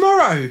about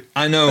tomorrow?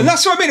 I know. And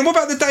that's what I mean. And what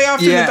about the day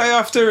after and the day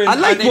after? And, I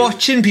like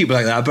watching people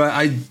like that, but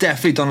I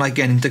definitely don't like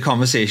getting into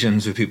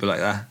conversations with people like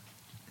that.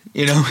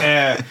 You know?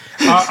 Yeah.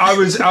 I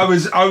was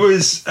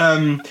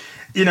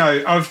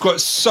I've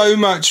got so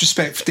much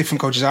respect for different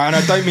cultures, and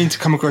I don't mean to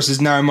come across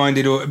as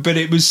narrow-minded, but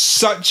it was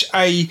such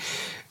a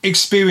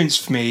experience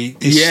for me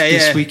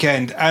this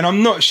weekend, and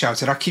I'm not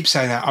shouted. I keep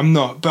saying that I'm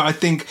not, but I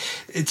think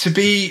to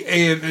be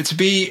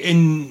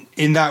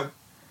in that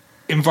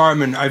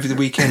environment over the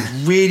weekend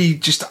really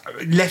just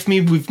left me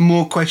with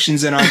more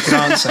questions than I could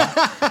answer.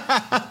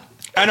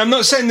 And I'm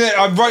not saying that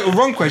I'm right or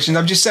wrong questions.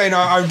 I'm just saying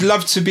I'd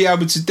love to be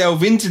able to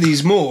delve into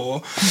these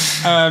more.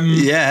 And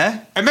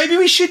maybe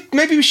we should.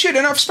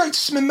 And I've spoken to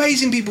some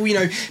amazing people,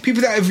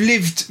 people that have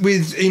lived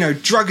with,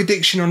 drug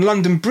addiction on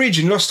London Bridge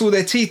and lost all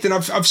their teeth. And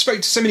I've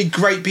spoken to so many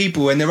great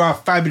people, and there are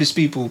fabulous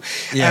people.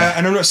 Yeah.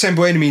 And I'm not saying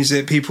by any means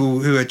that people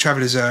who are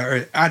travellers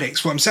are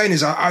addicts. What I'm saying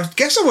is I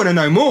guess I want to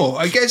know more.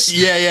 I guess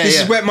this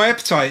has whet my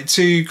appetite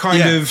to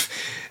kind of...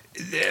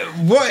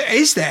 What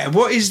is there?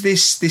 What is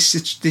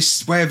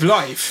this way of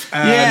life?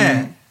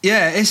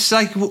 It's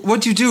like,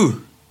 what do you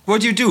do?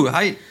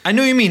 I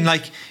know what you mean.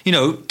 Like,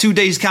 2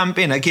 days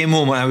camping, I came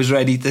home and I was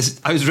ready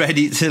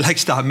to like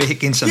start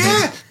making something.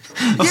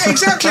 Yeah,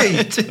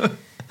 exactly.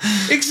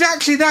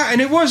 Exactly that.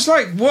 And it was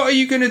like, what are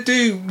you going to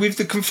do with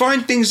the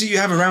confined things that you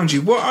have around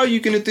you? What are you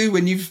going to do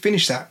when you've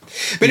finished that?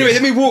 But anyway,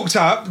 then we walked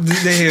up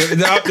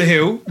the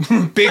hill,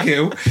 big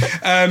hill.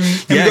 And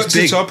we got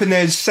to the top, and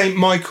there's St.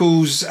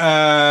 Michael's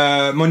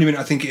monument,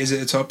 I think it is, at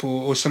the top,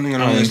 or something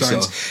along those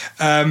lines.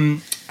 So.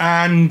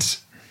 And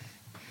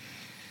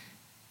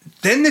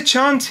then the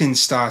chanting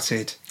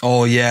started.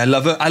 Oh yeah,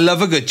 I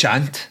love a good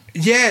chant.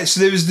 Yeah, so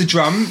there was the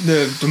drum,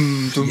 the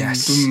dum dum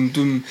dum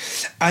dum,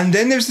 and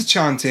then there was the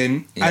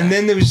chanting, and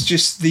then there was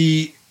just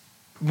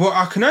what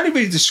I can only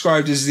be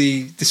described as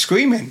the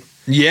screaming.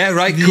 Yeah,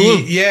 right,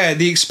 cool. Yeah,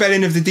 the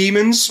expelling of the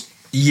demons.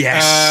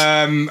 Yes.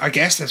 I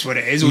guess that's what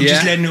it is, or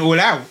just letting it all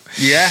out.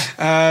 Yeah.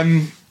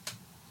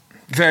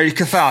 Very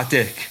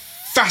cathartic.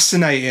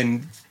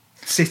 Fascinating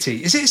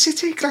city. Is it a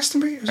city,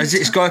 Glastonbury?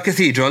 It's got a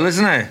cathedral,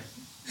 isn't it?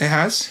 It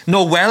has.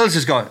 Wales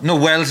is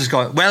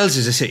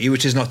a city,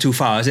 which is not too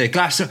far, is it?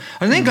 I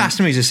think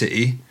Glastonbury's a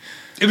city.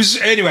 It was,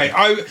 anyway,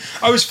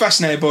 I was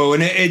fascinated by it,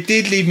 and it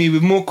did leave me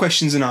with more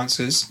questions than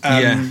answers.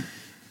 I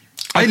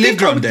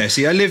lived around there,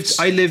 see. I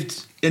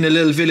lived in a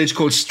little village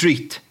called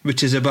Street,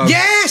 which is about...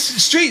 Yes,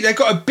 Street. They've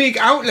got a big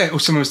outlet,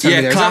 or someone was telling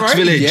me there. Clark's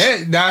Village.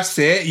 Yeah, that's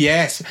it,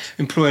 yes.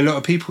 Employ a lot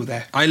of people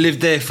there. I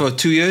lived there for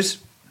 2 years.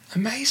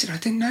 Amazing, I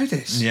didn't know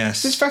this.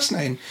 Yes. This is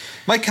fascinating.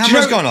 My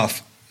camera's gone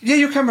off. Yeah,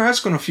 your camera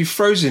has gone off. You've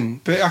frozen,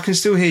 but I can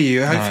still hear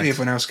you. Hopefully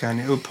everyone else can.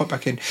 It will pop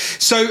back in.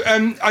 So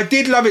I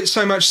did love it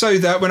so much so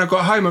that when I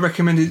got home, I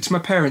recommended it to my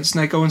parents,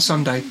 and they go on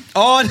Sunday.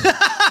 Oh,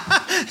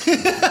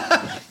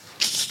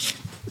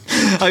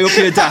 I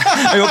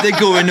hope they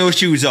go with no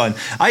shoes on.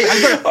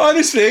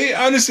 Honestly,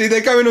 they're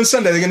going on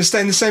Sunday. They're going to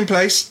stay in the same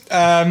place.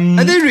 Are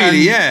they really?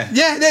 Yeah,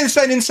 they're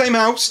staying in the same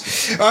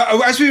house.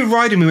 As we were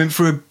riding, we went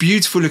through a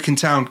beautiful looking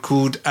town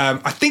called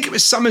I think it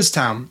was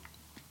Somerstown.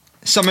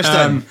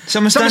 Somerston.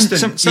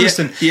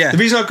 Yeah. The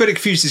reason I got it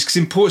confused is because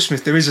in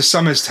Portsmouth there is a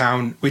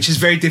Somerstown, which is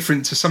very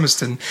different to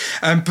Somerston.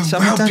 But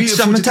how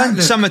beautiful did that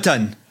look?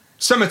 Somerton.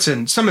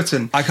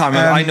 I can't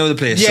remember. I know the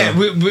place. Yeah,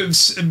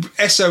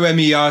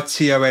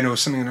 Somerton or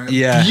something like that.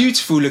 Yeah.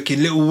 Beautiful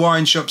looking little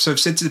wine shop. So I've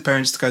said to the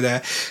parents to go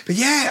there. But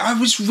yeah, I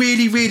was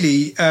really,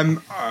 really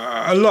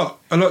a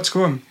lot to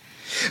go on.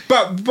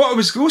 But what I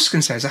was also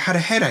going to say is I had a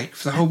headache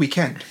for the whole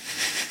weekend,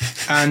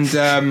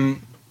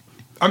 and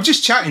I'm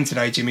just chatting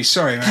today, Jimmy.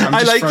 Sorry, man.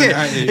 I like it.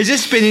 It's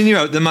just spinning you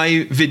out that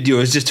my video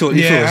is just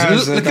totally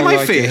frozen. Look at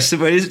my face, the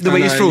way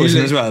it's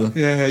frozen as well.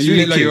 Yeah, you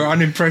look like you're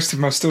unimpressed with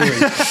my story.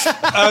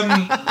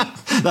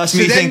 That's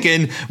me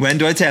thinking, when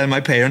do I tell my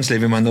parents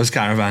live in one of those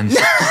caravans?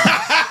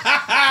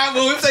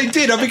 Well, if they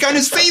did, I'd be going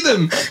to see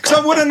them because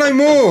I want to know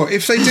more.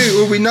 If they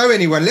do, or we know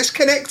anyone, let's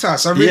connect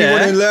us. I really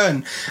want to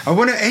learn. I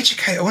want to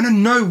educate. I want to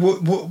know what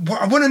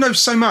I want to know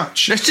so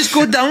much. Let's just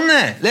go down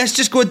there.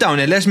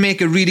 Let's make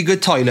a really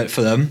good toilet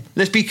for them.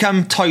 Let's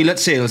become toilet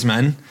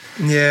salesmen.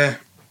 Yeah.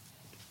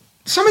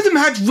 Some of them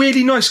had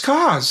really nice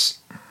cars.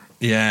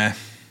 Yeah.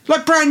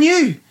 Like brand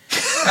new.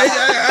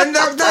 And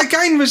that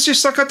again was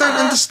just like, I don't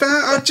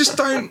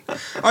understand.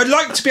 I'd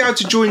like to be able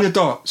to join the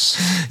dots.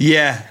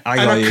 Yeah,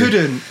 I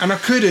couldn't,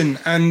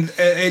 and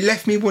it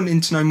left me wanting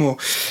to know more.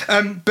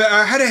 But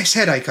I had a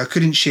headache, I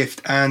couldn't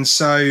shift, and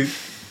so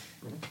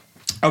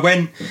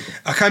I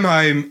came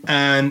home,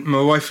 and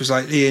my wife was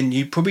like, Ian,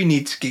 you probably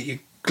need to get your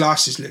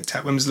glasses looked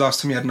at. When was the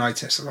last time you had an eye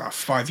test? About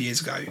 5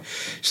 years ago.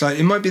 She's like,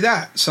 it might be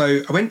that.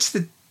 So I went to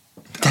the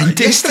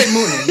dentist. Yesterday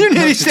morning. You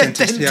nearly said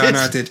dentist. Yeah, I know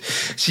I did.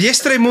 So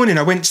yesterday morning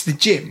I went to the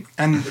gym,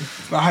 and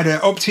I had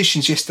an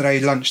optician's yesterday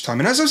lunchtime,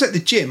 and as I was at the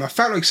gym I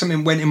felt like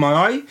something went in my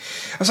eye.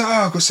 I was like,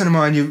 I've got something in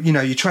my eye,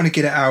 and you're trying to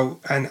get it out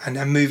and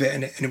move it,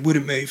 and it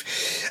wouldn't move.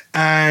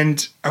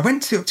 And I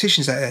went to the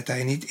optician's that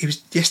day, and he was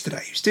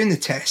doing the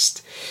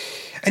test,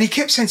 and he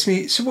kept saying to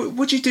me, so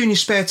what do you do in your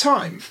spare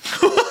time?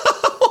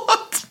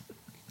 What?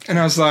 And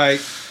I was like,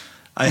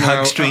 I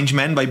hug strange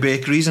men by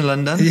bakeries in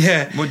London.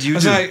 Yeah. What do you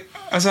do?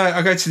 I was like,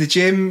 I go to the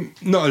gym,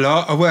 not a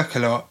lot, I work a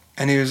lot.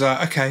 And he was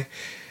like, okay,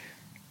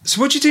 so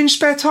what do you do in your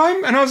spare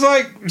time? And I was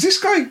like, is this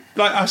guy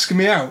like asking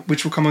me out?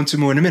 Which we'll come on to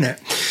more in a minute.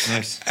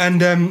 Nice.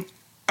 And I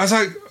was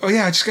like, oh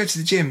yeah, I just go to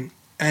the gym.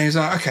 And he was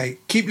like, okay,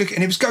 keep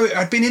looking. And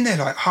I'd been in there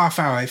like half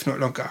hour, if not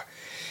longer.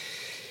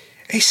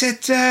 He said,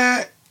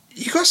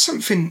 you got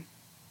something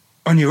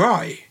on your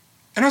eye?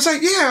 And I was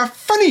like, yeah,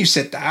 funny you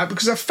said that,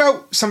 because I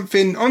felt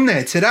something on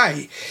there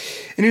today.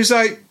 And he was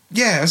like,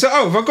 yeah. I was like,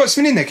 oh, have I got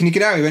something in there? Can you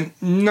get out? He went,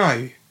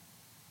 no.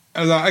 I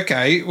was like,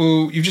 okay,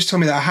 well, you've just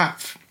told me that I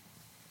have.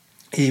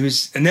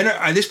 And then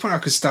at this point I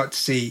could start to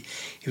see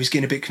he was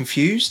getting a bit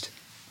confused.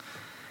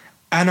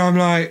 And I'm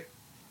like,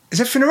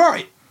 is everything all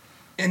right?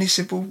 And he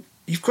said, well,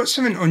 you've got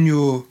something on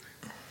your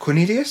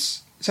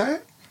cornelius. Is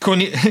that it?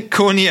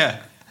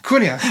 Cornea.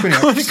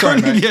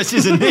 Cornelius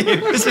is a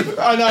name.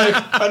 I know.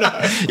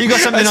 You got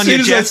something on your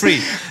Jeffrey.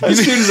 As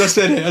soon as I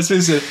said it,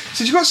 he said,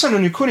 you got something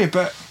on your cornea,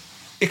 but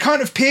it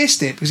can't have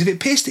pierced it, because if it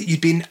pierced it,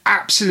 you'd be in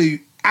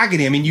absolute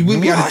agony. I mean, you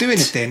wouldn't be able to do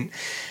anything.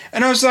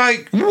 And I was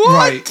like, what?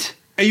 Right,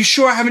 are you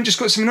sure I haven't just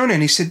got something on it?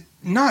 And he said,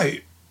 no.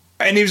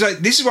 And he was like,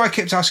 this is why I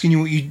kept asking you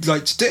what you'd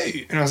like to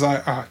do. And I was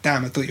like, oh,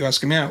 damn, I thought you were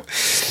asking me out.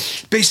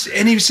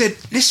 And he said,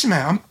 listen,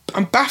 man,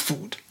 I'm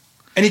baffled.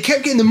 And he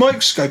kept getting the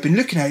microscope and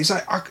looking at it. He's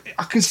like,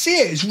 I can see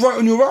it. It's right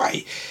on your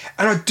eye.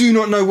 And I do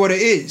not know what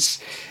it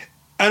is.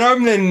 And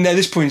I'm then at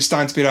this point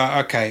starting to be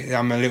like, okay,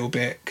 I'm a little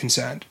bit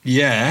concerned.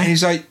 Yeah.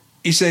 And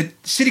he said,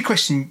 silly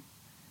question.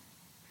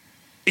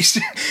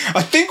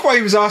 I think what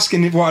he was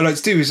asking what I like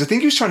to do is I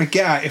think he was trying to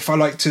get at if I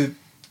like to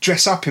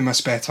dress up in my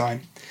spare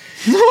time.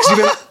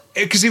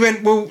 Because he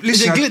went, well,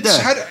 listen,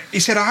 he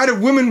said, I had a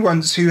woman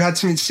once who had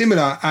something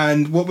similar,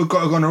 and what we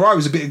got on her eye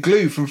was a bit of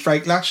glue from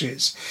fake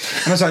lashes.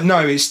 And I was like,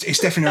 no, it's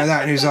definitely like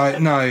that. And he was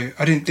like, no,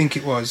 I didn't think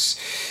it was.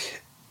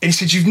 And he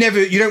said,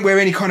 you don't wear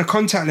any kind of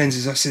contact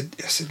lenses. I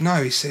said,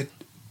 no. He said,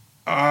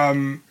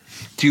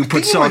 do you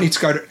put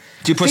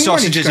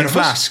sausages in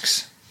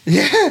flasks?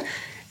 Yeah.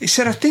 He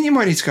said, I think you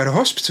might need to go to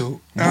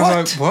hospital. And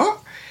I was like, what?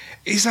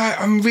 He's like,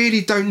 I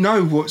really don't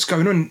know what's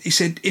going on. He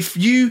said, if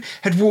you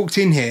had walked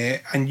in here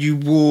and you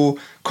wore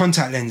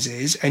contact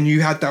lenses and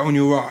you had that on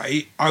your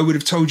eye, I would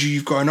have told you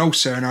you've got an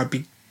ulcer and I'd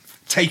be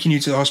taking you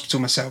to the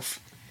hospital myself.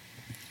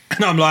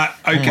 And I'm like,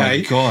 okay.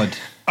 Oh my God.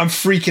 I'm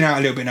freaking out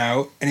a little bit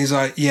now. And he's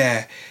like,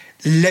 yeah,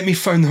 let me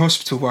phone the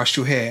hospital whilst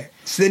you're here.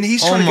 So then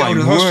he's trying to get hold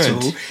of the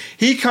hospital.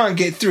 He can't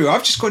get through.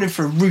 I've just gone in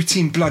for a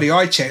routine bloody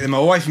eye check that my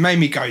wife made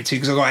me go to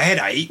because I've got a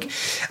headache.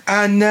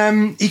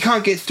 And he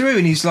can't get through.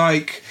 And he's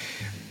like,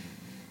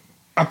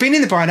 I've been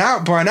in there by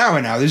an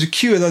hour now. There's a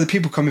queue of other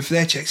people coming for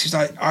their checks. He's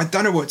like, I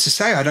don't know what to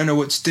say. I don't know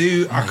what to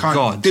do. I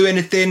can't do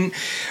anything.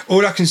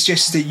 All I can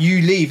suggest is that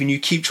you leave and you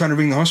keep trying to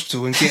ring the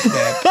hospital and get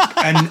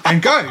there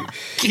and go.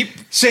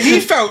 So he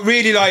felt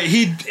really like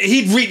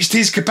he'd reached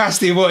his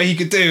capacity of what he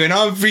could do, and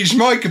I've reached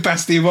my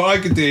capacity of what I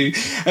could do.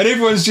 And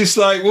everyone's just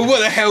like, well,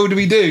 what the hell do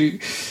we do?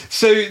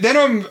 So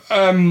then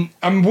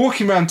I'm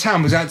walking around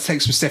town. I was out to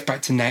take some stuff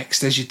back to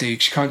Next, as you do,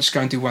 because you can't just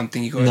go and do one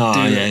thing. You've got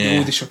to do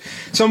all this shit.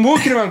 So I'm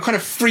walking around kind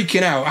of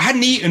freaking out. I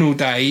hadn't eaten all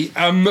day.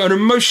 I'm an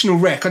emotional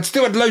wreck. I'd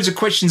still had loads of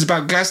questions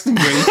about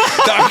Glastonbury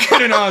that I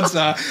couldn't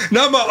answer.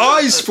 Now my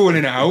eyes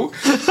falling out.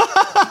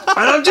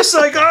 And I'm just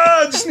like,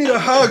 I just need a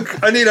hug.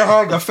 I need a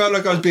hug. I felt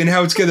like I was being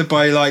held together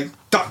by like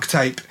duct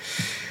tape.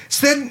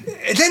 So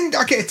then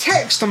I get a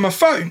text on my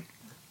phone.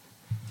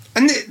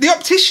 And the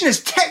optician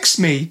has texted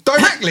me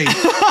directly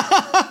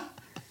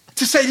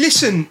to say,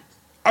 listen,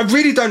 I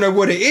really don't know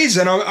what it is.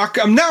 And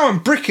I'm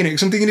bricking it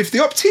because I'm thinking if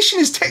the optician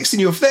is texting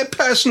you off their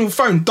personal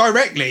phone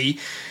directly,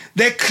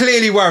 they're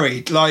clearly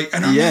worried. Like,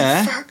 and I'm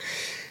like, fuck.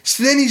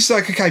 So then he's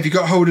like, okay, have you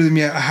got hold of them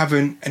yet? I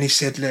haven't. And he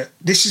said, look,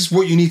 this is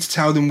what you need to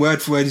tell them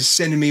word for word. He's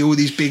sending me all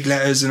these big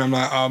letters. And I'm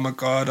like, oh my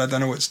God, I don't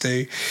know what to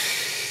do.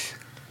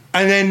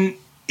 And then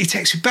he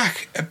texted me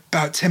back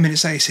about 10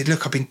 minutes later. He said,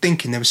 look, I've been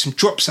thinking there were some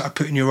drops that I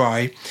put in your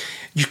eye.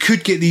 You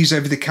could get these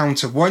over the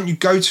counter. Why don't you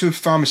go to a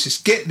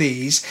pharmacist, get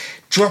these,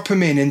 drop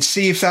them in and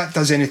see if that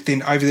does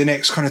anything over the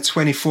next kind of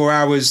 24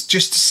 hours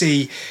just to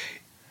see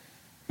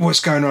what's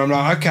going on. I'm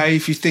like, okay,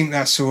 if you think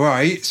that's all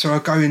right. So I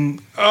go in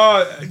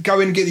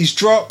and get these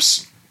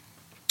drops.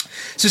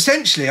 So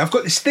essentially, I've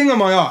got this thing on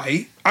my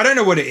eye. I don't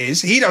know what it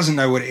is. He doesn't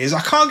know what it is.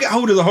 I can't get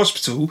hold of the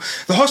hospital.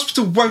 The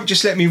hospital won't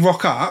just let me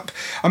rock up.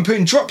 I'm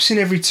putting drops in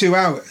every 2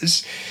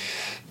 hours.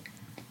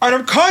 And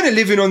I'm kind of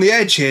living on the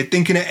edge here,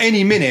 thinking at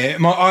any minute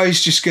my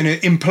eye's just going to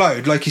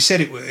implode like he said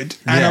it would.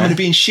 And I'm going to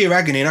be in sheer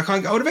agony and I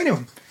can't get hold of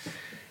anyone.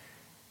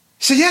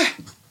 So, yeah.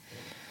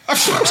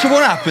 So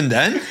what happened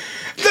then?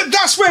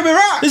 That's where we're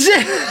at. Is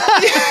it?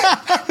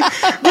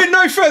 Yeah. We're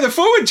no further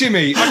forward,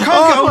 Jimmy. I can't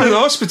get hold of the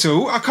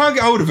hospital. I can't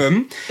get hold of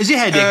them. Is your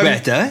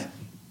headache better?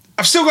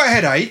 I've still got a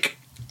headache.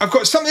 I've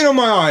got something on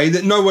my eye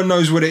that no one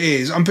knows what it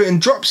is. I'm putting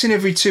drops in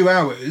every 2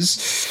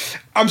 hours.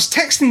 I'm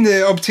texting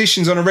the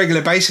opticians on a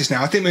regular basis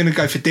now. I think we're going to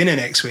go for dinner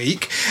next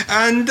week.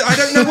 And I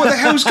don't know what the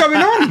hell's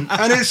going on.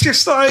 And it's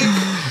just like...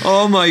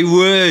 Oh, my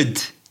word.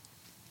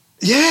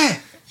 Yeah.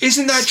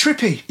 Isn't that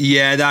trippy?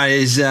 Yeah, that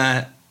is...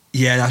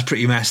 that's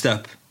pretty messed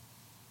up.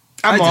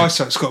 And my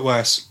eyesight's got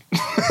worse.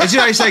 Has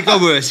your eyesight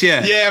got worse?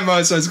 Yeah. Yeah, my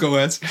eyesight's got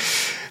worse.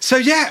 So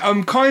yeah,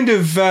 I'm kind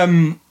of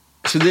this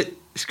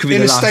could be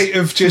in a state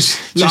of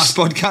just last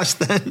podcast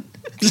then.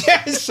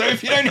 Yeah. So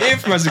if you don't hear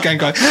from us again,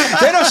 guys,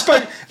 then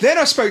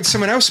I spoke to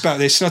someone else about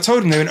this, and I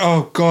told them. They went,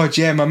 "Oh God,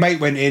 yeah, my mate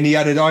went in. He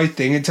had an eye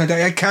thing, and turned out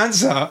he had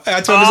cancer. I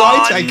had to have his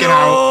eye taken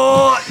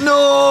out."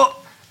 No.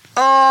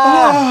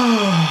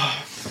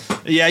 Oh.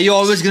 Yeah, you're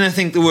always going to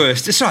think the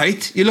worst. It's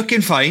right. You're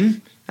looking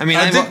fine. I mean,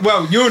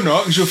 well, you're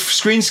not because your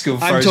screen still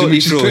frozen, I'm totally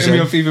which is putting me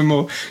off even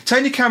more.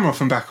 Turn your camera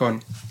off and back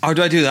on. How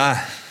do I do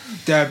that?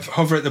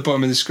 Hover at the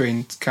bottom of the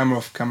screen. Camera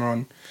off, camera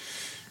on.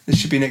 This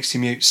should be next to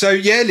mute. So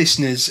yeah,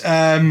 listeners,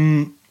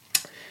 God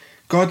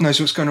knows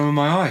what's going on with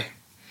my eye.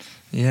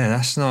 Yeah,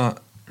 that's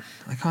not.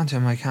 I can't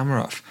turn my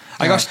camera off.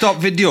 I got stop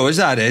video. Is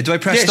that it? Do I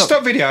press stop?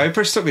 Stop video.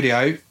 Press stop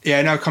video.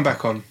 Yeah, now come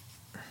back on.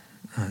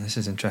 Oh, this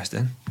is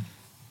interesting.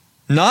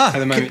 No, at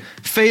the moment,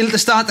 failed to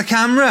start the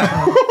camera.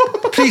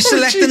 Please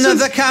select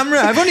another camera.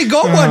 I've only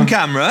got one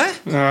camera.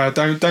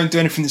 Don't do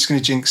anything that's going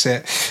to jinx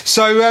it.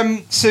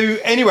 So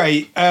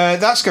anyway,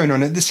 that's going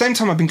on. At the same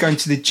time, I've been going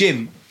to the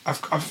gym.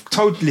 I've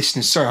told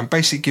listeners, sorry, I'm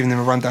basically giving them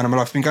a rundown of my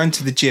life. I've been going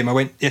to the gym. I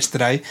went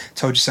yesterday,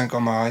 told you something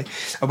on my eye.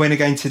 I went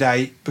again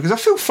today because I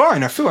feel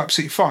fine. I feel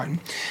absolutely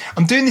fine.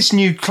 I'm doing this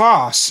new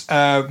class,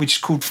 which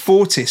is called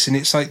Fortis, and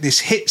it's like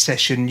this HIIT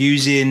session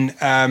using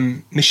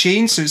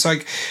machines. So it's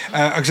like,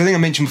 because I think I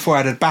mentioned before I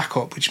had a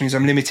backup, which means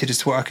I'm limited as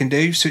to what I can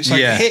do. So it's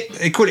like HIIT,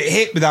 they call it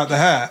HIIT without the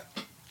hurt.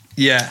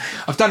 Yeah.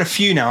 I've done a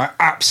few now. I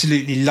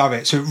absolutely love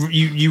it. So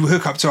you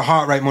hook up to a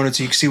heart rate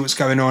monitor, you can see what's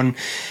going on.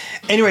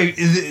 Anyway,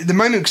 the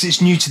moment, because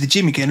it's new to the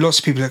gym, you're getting lots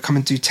of people that come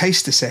and do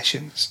taster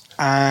sessions.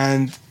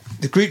 And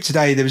the group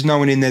today, there was no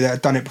one in there that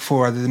had done it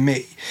before other than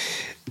me.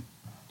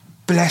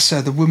 Bless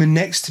her, the woman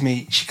next to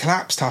me, she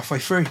collapsed halfway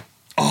through.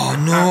 Oh,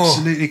 no.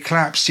 Absolutely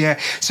collapsed, yeah.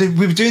 So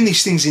we were doing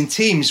these things in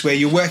teams where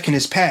you're working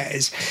as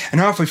pairs,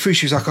 and halfway through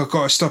she was like, I've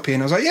got to stop here.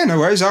 And I was like, yeah, no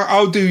worries,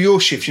 I'll do your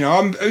shift, you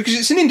know, because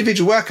it's an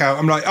individual workout.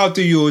 I'm like, I'll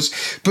do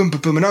yours, boom,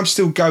 boom, boom, and I'm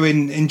still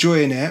going,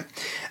 enjoying it.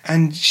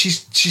 And she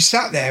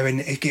sat there and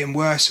it getting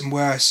worse and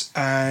worse,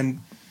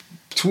 and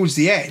towards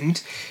the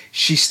end,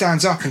 she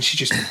stands up and she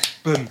just,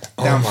 boom,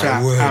 down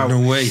flat. Word, out.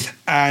 No way.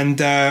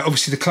 And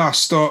obviously the class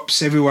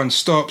stops, everyone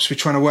stops. We're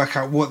trying to work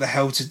out what the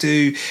hell to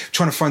do,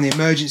 trying to find the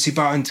emergency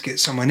button to get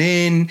someone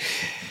in.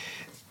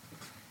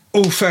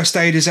 All first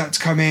aiders had to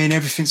come in,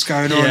 everything's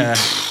going on. Yeah.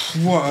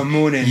 What a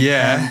morning.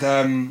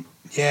 Yeah. And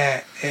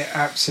it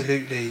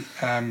absolutely...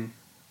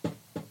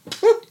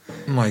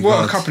 My what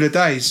God. a couple of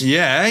days.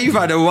 Yeah, you've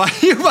had a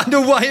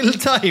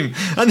wild time,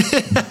 and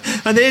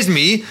there's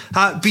me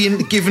being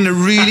given a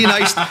really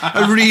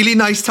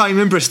nice time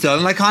in Bristol,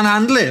 and I can't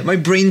handle it. My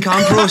brain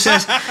can't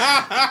process.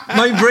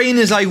 My brain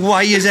is like,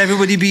 why is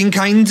everybody being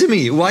kind to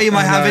me? Why am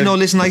I having all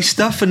this nice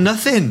stuff for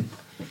nothing?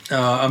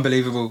 Oh,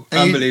 unbelievable!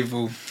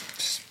 Unbelievable.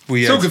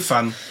 Weird. It's all good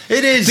fun.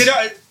 It is.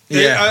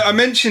 I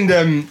mentioned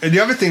the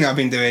other thing that I've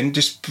been doing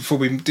just before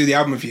we do the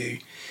album review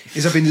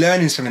is I've been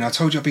learning something. I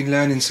told you I've been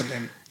learning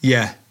something.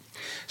 Yeah.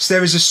 So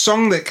there is a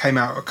song that came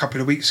out a couple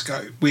of weeks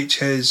ago which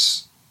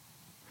has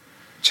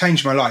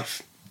changed my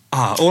life.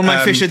 All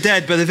My Fish Are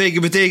Dead by the Vega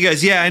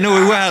Bodegas. Yeah, I know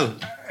it well.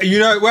 You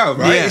know it well,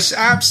 right? Yeah. It's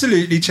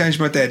absolutely changed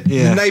my day.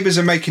 Yeah. The neighbours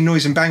are making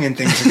noise and banging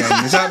things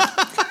again. Is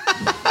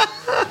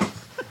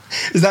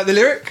that the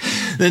lyric?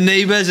 The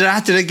neighbours are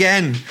at it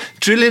again,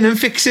 drilling and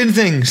fixing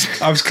things.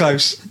 I was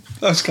close.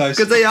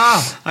 Because they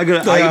are.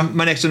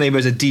 My next door neighbour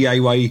is a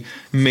DIY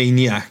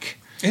maniac.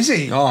 Is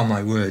he? Oh,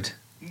 my word.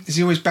 Is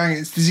he always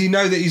banging? Does he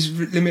know that he's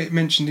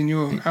mentioned in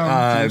your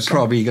album?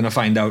 Probably going to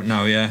find out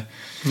now, yeah.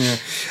 Yeah.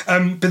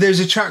 But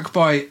there's a track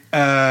by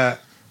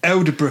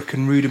Elderbrook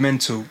and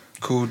Rudimental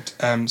called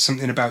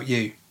Something About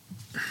You.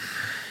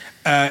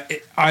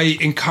 I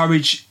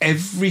encourage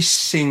every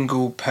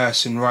single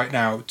person right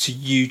now to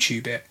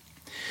YouTube it.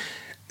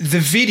 The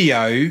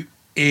video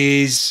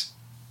is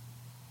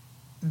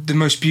the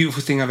most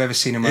beautiful thing I've ever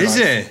seen in my life. Is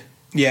it?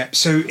 Yeah,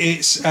 so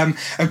it's a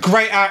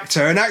great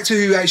actor, an actor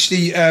who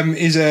actually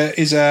is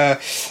a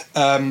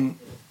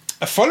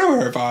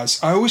follower of ours.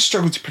 I always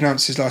struggle to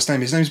pronounce his last name.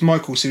 His name's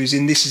Michael, so he's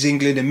in This Is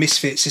England and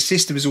Misfits. His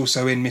sister was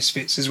also in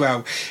Misfits as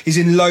well. He's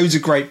in loads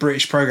of great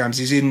British programmes.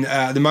 He's in,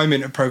 at the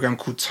moment, a programme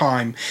called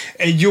Time.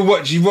 And you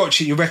watch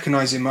it, you'll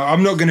recognise him.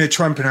 I'm not going to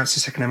try and pronounce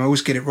his second name. I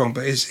always get it wrong,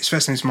 but his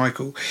first name's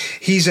Michael.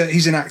 He's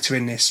an actor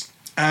in this.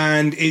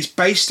 And it's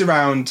based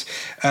around...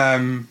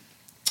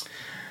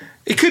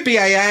 it could be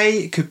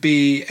AA, it could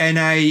be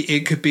NA,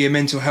 it could be a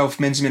men's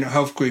mental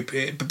health group.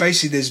 But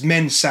basically there's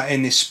men sat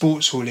in this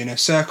sports hall in a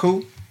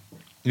circle.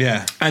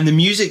 Yeah. And the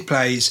music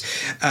plays,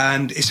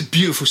 and it's a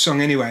beautiful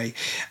song anyway.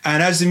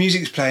 And as the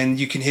music's playing,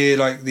 you can hear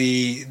like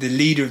the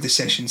leader of the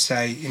session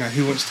say, you know,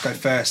 who wants to go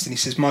first? And he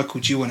says,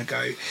 Michael, do you want to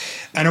go?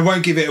 And I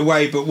won't give it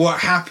away, but what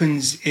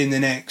happens in the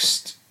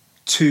next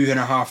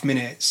 2.5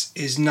 minutes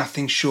is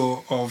nothing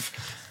short of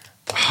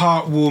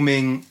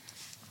heartwarming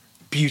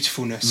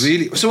beautifulness.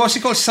 Really? So what's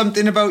it called?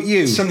 Something About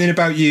You? Something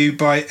About You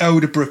by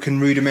Elderbrook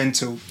and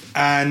Rudimental.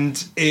 And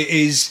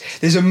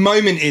there's a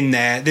moment in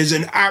there, there's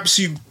an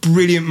absolute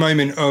brilliant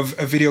moment of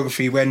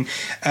videography when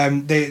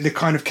the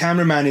kind of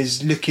cameraman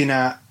is looking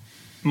at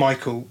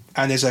Michael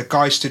and there's a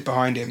guy stood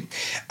behind him,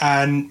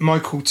 and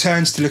Michael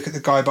turns to look at the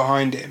guy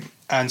behind him,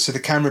 and so the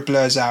camera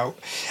blurs out,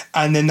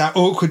 and then that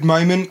awkward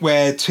moment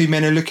where two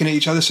men are looking at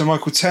each other, so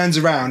Michael turns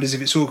around as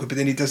if it's awkward, but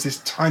then he does this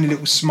tiny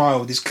little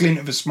smile, this glint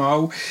of a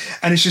smile,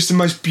 and it's just the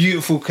most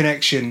beautiful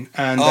connection.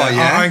 And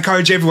I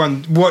encourage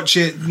everyone, watch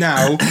it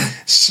now,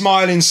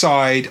 smile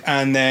inside,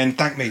 and then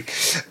thank me.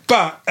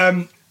 But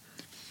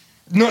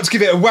not to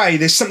give it away,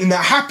 there's something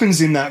that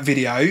happens in that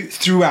video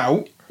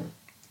throughout,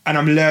 and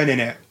I'm learning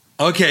it.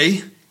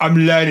 Okay. I'm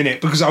learning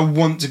it because I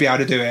want to be able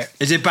to do it.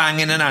 Is it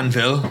banging an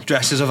anvil,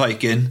 dressed as a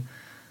Viking?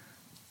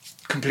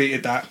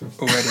 Completed that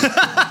already.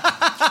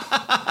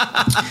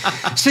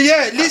 So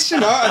yeah,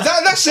 listen,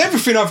 that's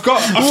everything I've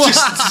got. I've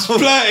just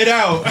blurted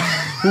out.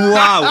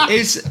 Wow,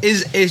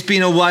 it's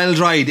been a wild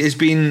ride. It's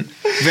been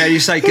very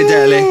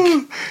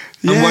psychedelic.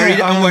 Yeah,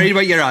 I'm worried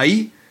about your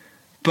eye.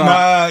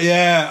 But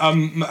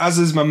as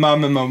is my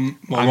mum and my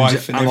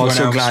wife and I'm everyone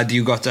also else. glad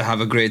you got to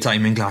have a great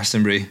time in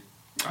Glastonbury.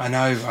 I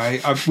know,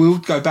 right? I will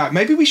go back.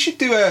 Maybe we should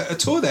do a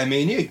tour there,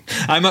 me and you.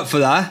 I'm up for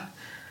that.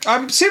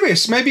 I'm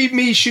serious. Maybe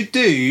me should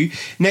do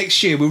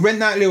next year. We'll rent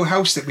that little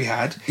house that we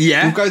had.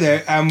 Yeah. We'll go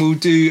there and we'll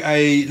do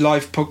a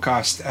live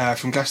podcast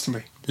from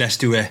Glastonbury. Let's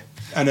do it.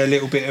 And a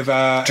little bit of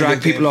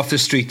drag people off the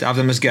street, have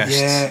them as guests.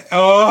 Yeah.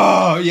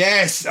 Oh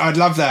yes, I'd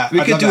love that.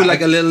 We could do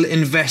like a little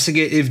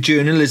investigative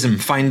journalism.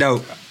 Find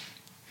out.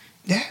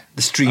 Yeah.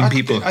 The stream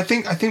people. I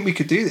think we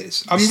could do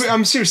this.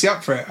 I'm seriously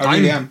up for it. I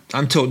really am.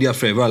 I'm totally up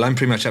for it. Well, I'm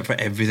pretty much up for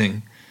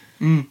everything.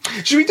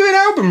 Should we do an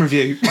album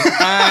review?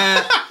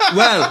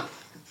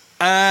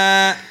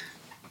 I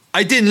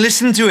didn't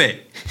listen to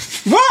it.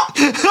 What?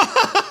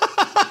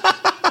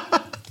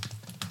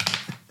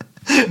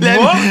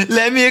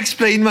 Let me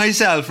explain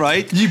myself,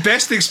 right? You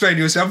best explain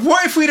yourself.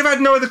 What if we'd have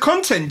had no other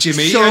content,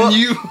 Jimmy? So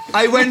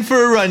I went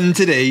for a run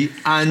today,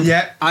 and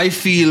I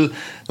feel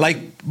like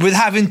with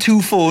having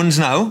two phones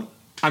now,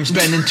 I'm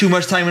spending too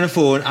much time on a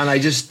phone, and I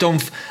just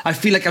don't. I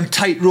feel like I'm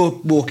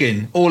tightrope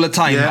walking all the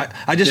time. Yeah.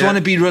 I just want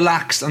to be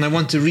relaxed, and I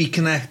want to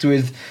reconnect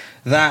with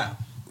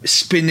that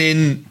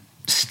spinning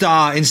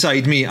star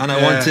inside me, and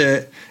I want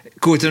to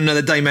go to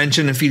another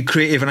dimension and feel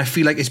creative, and I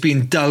feel like it's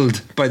being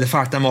dulled by the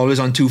fact I'm always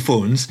on two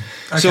phones.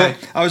 Okay. So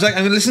I was like, I'm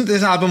going to listen to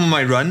this album on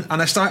my run,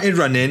 and I started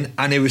running,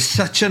 and it was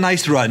such a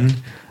nice run.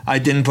 I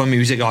didn't put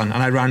music on,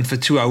 and I ran for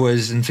 2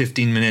 hours and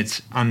 15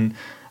 minutes, and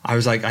I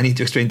was like, I need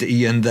to explain to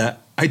Ian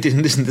that I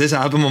didn't listen to this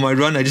album on my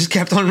run. I just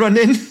kept on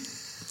running.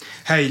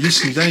 Hey,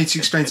 listen, you don't need to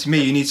explain to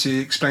me. You need to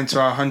explain to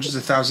our hundreds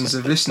of thousands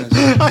of listeners.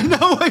 I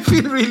know, I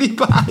feel really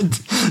bad.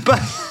 But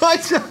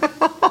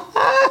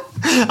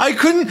I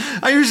couldn't.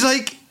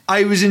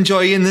 I was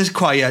enjoying this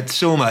quiet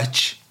so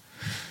much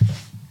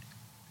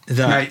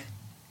that... Mate,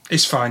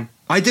 it's fine.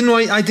 I didn't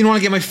want to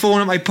get my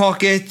phone in my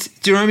pocket.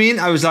 Do you know what I mean?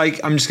 I was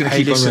like, I'm just going to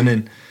keep on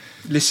running.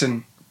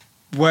 Listen,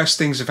 worse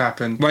things have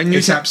happened.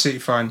 It's absolutely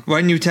fine. Why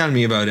didn't you tell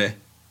me about it?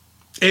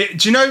 Do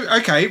you know?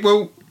 Okay,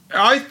 well,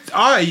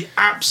 I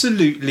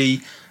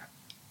absolutely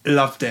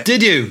loved it.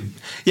 Did you?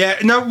 Yeah.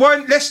 No.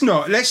 Let's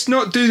not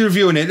do the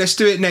review on it. Let's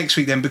do it next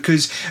week then,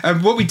 because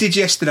what we did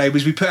yesterday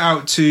was we put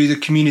out to the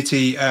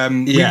community.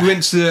 We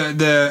went to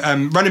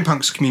the Running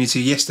Punks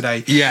community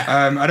yesterday. Yeah.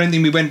 I don't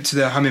think we went to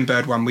the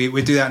Hummingbird one.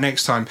 We'll do that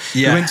next time.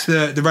 Yeah. We went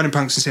to the Running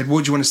Punks and said,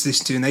 "What do you want us to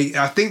listen to?" And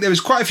I think there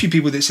was quite a few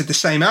people that said the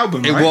same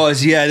album. Right? It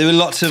was. Yeah. There were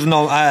lots of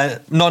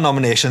not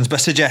nominations,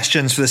 but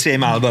suggestions for the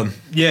same album.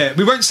 Yeah.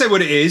 We won't say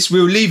what it is.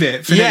 We'll leave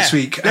it for next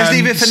week. Let's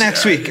leave it for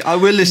next week. I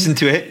will listen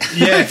to it.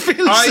 Yeah.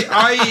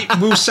 I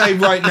will say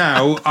right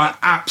now, I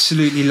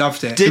absolutely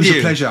loved it. It was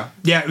a pleasure.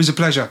 Yeah, it was a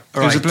pleasure. It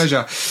was a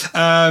pleasure.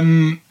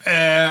 And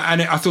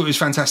I thought it was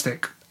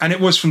fantastic. And it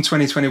was from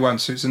 2021,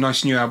 so it's a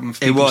nice new album for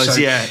people. It was,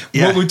 so yeah.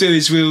 What we'll do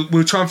is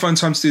we'll try and find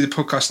time to do the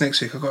podcast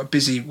next week. I've got a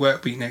busy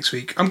work week next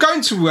week. I'm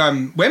going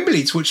to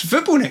Wembley to watch the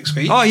football next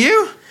week. Oh, are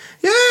you?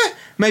 Yeah.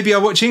 Maybe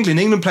I'll watch England.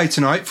 England play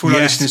tonight for all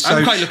our listeners. So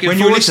I'm quite looking when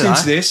forward you're listening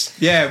to this,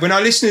 when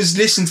our listeners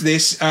listen to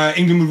this,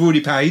 England will have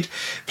already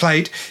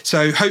played.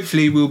 So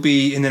hopefully we'll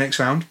be in the next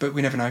round, but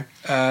we never know.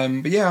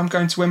 But yeah, I'm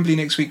going to Wembley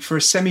next week for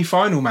a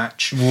semi-final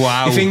match.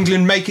 Wow. If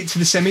England make it to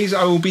the semis,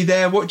 I will be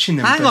there watching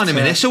them. Hang on a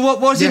minute. So what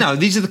was it now?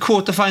 These are the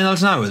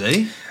quarterfinals now, are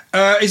they?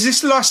 Is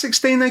this the last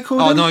 16 they call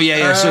them? Oh, no,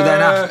 yeah. So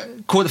then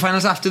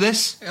quarterfinals after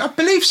this? I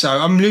believe so.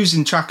 I'm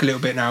losing track a little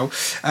bit now.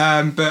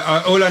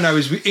 But all I know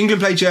is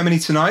England play Germany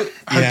tonight,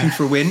 hoping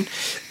for a win.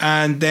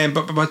 And then,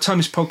 but by the time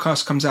this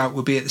podcast comes out,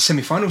 we'll be at the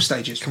semi-final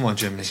stages. Come on,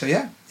 Germany. So,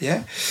 yeah.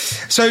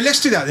 So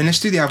let's do that then.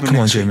 Let's do the album Come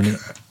next on, week.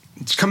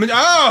 Germany.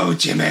 Oh,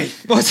 Jimmy.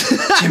 What?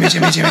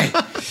 Jimmy.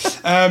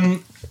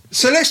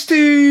 So let's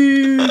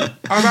do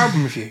our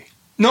album review.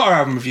 Not our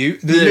album review,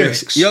 the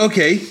lyrics. Yeah,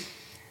 okay.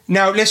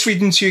 Now, let's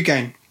read them to you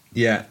again.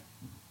 Yeah.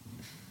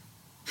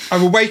 I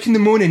will wake in the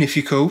morning if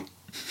you call,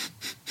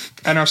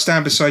 and I'll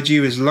stand beside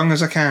you as long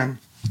as I can.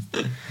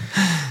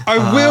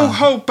 I will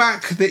hold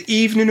back the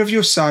evening of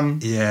your sun,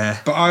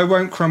 but I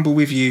won't crumble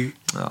with you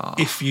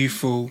if you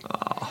fall.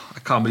 I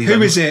can't believe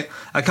Who is it?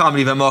 I can't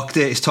believe I mocked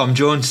it. It's Tom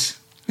Jones.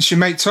 It's your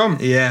mate Tom.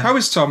 Yeah. How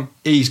is Tom?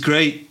 He's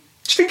great.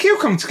 Do you think he'll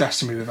come to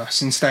Glastonbury with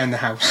us and stay in the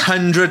house?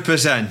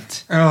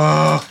 100%.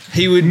 Oh,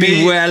 he would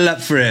be well up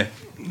for it.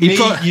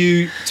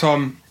 You,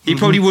 Tom. He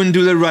probably wouldn't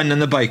do the run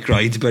and the bike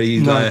ride, but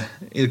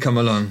he'll come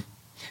along.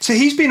 So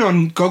he's been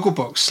on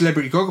Gogglebox,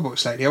 Celebrity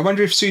Gogglebox lately. I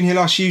wonder if soon he'll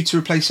ask you to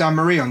replace Anne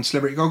Marie on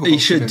Celebrity Gogglebox. He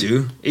should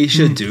do. He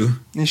should do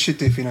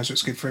if he knows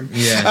what's good for him.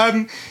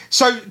 Yeah.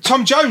 So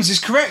Tom Jones is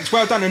correct.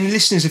 Well done. And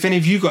listeners, if any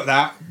of you got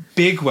that,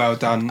 big well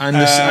done. And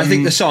I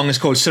think the song is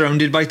called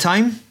Surrounded by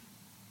Time.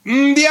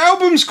 The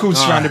album's called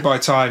Surrounded by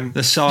Time.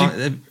 The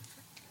song...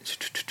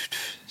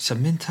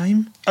 Something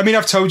Time? I mean,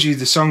 I've told you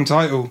the song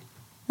title.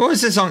 What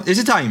is the song? Is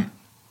it Time?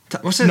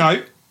 What's it?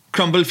 No.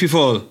 Crumble If You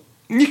Fall.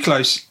 You're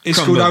close. It's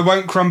Crumble. called I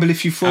Won't Crumble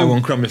If You Fall. I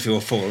Won't Crumble If You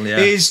Fall, yeah.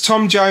 It is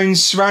Tom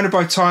Jones, Surrounded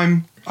by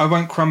Time, I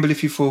Won't Crumble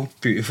If You Fall.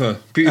 Beautiful.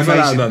 Beautiful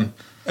Amazing. album.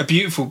 A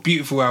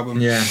beautiful album.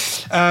 Yeah.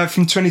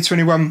 From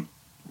 2021.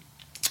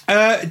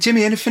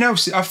 Jimmy, anything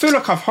else? I feel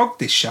like I've hogged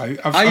this show.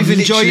 I've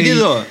enjoyed it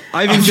though.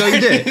 I've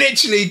enjoyed it.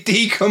 Literally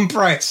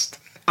decompressed.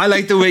 I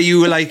like the way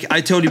you were like,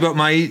 I told you about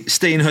my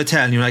stay in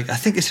hotel, and you were like, I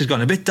think this has gone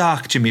a bit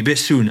dark, Jimmy, a bit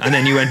soon. And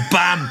then you went,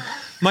 bam,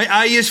 my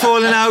eye is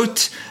falling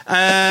out.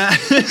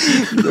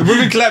 The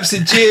woman collapsed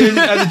at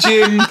the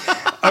gym.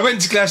 I went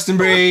to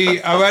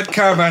Glastonbury. I had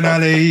Caravan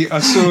Alley. I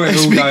saw it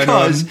all going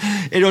on.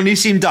 It only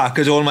seemed dark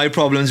because all my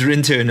problems were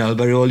internal,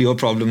 but all your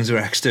problems were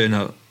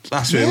external.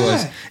 That's what it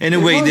was. In a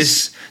way,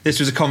 this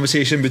was a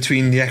conversation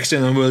between the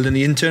external world and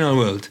the internal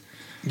world.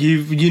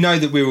 You know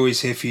that we're always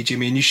here for you,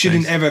 Jimmy, and you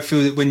shouldn't ever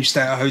feel that when you stay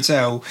at a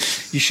hotel,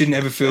 you shouldn't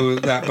ever feel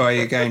that by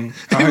again.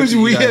 It was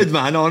weird,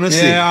 man,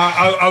 honestly.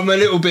 Yeah, I'm a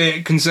little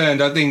bit concerned.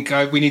 I think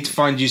we need to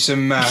find you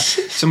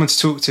someone to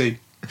talk to.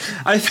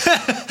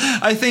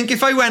 I think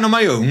if I went on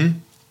my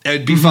own,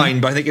 it'd be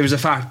fine, but I think it was the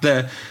fact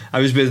that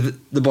I was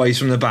with the boys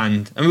from the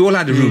band, and we all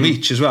had a room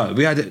each as well.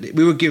 We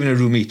were given a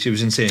room each. It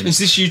was insane. Is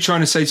this you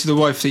trying to say to the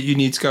wife that you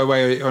need to go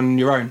away on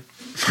your own?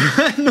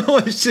 No,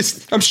 it's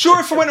just... I'm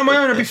sure if I went on my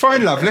own I'd be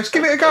fine, love. Let's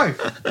give it a go.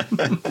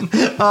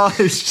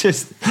 It's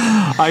just...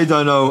 I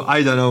don't know.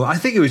 I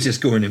think it was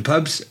just going in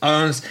pubs.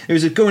 It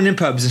was going in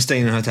pubs and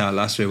staying in a hotel.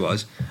 That's what it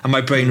was. And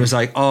my brain was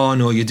like, oh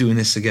no, you're doing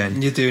this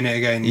again. You're doing it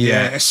again.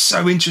 Yeah. It's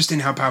so interesting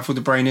how powerful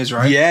the brain is,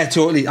 right? Yeah,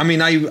 totally. I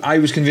mean, I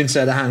was convinced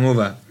I had a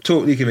hangover.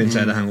 Totally convinced I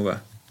had a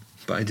hangover.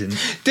 But I didn't.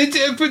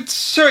 But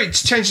sorry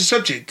to change the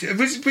subject.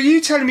 Were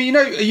you telling me?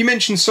 You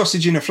mentioned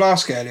sausage in a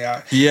flask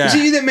earlier. Yeah. Was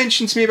it you that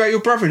mentioned to me about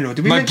your brother-in-law?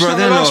 Did we My mention that on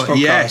the last podcast?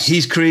 Yeah,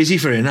 he's crazy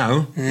for it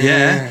now.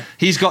 Yeah.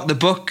 He's got the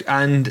book,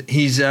 and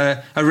he's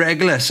a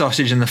regular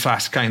sausage in the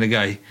flask kind of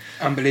guy.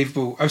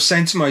 Unbelievable. I was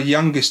saying to my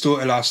youngest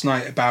daughter last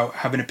night about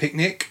having a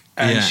picnic.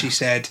 And she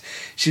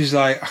was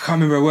like, I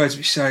can't remember her words,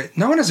 but she's like,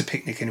 no one has a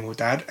picnic anymore,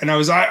 Dad. And I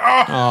was like,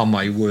 oh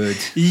my word.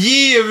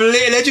 Ye of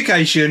little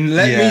education.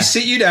 Let me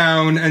sit you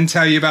down and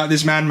tell you about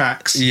this man,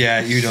 Max.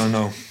 Yeah, you don't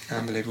know.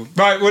 Unbelievable.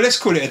 Right, well, let's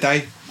call it a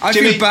day. I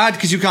feel bad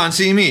because you can't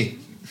see me.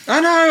 I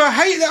know, I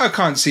hate that I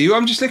can't see you.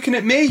 I'm just looking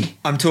at me.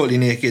 I'm totally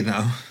naked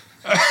now.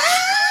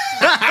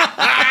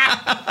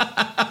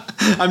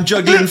 I'm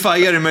juggling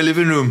fire in my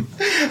living room.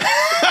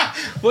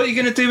 What are you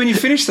going to do when you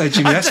finish though,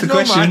 Jimmy? That's the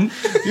question. Man.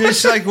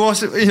 It's like, what's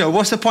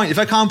the point? If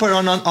I can't put it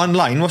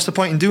online, what's the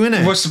point in doing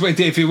it? What's the point?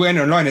 If it went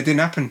online, it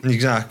didn't happen.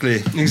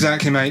 Exactly,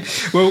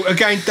 mate. Well,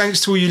 again,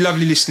 thanks to all you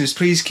lovely listeners.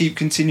 Please keep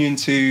continuing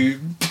to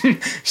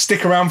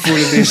stick around for all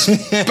of this.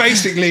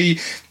 Basically,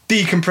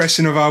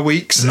 decompressing of our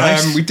weeks.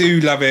 Nice. We do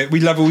love it. We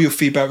love all your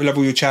feedback. We love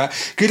all your chat.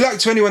 Good luck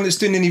to anyone that's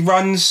doing any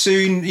runs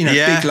soon.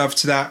 Big love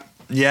to that.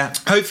 Yeah.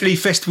 Hopefully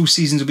festival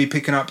seasons will be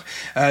picking up.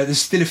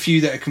 There's still a few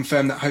that are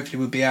confirmed that hopefully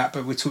we'll be at,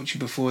 but we'll talk to you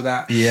before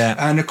that. Yeah.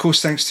 And of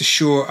course, thanks to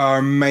Shaw, our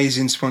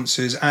amazing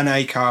sponsors, and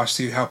Acast,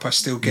 who help us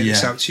still get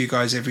this out to you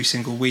guys every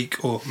single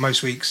week or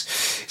most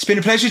weeks. It's been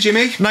a pleasure,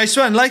 Jimmy. Nice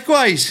one.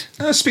 Likewise.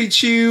 I'll speak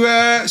to you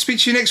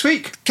next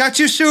week. Catch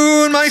you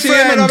soon, my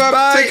friend.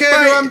 Bye. Take care,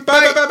 everyone.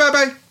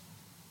 Bye.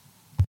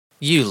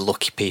 You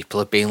lucky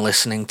people have been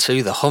listening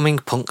to the Humming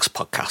Punks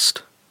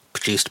podcast,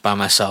 produced by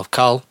myself,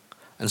 Carl,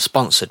 and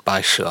sponsored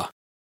by Shaw.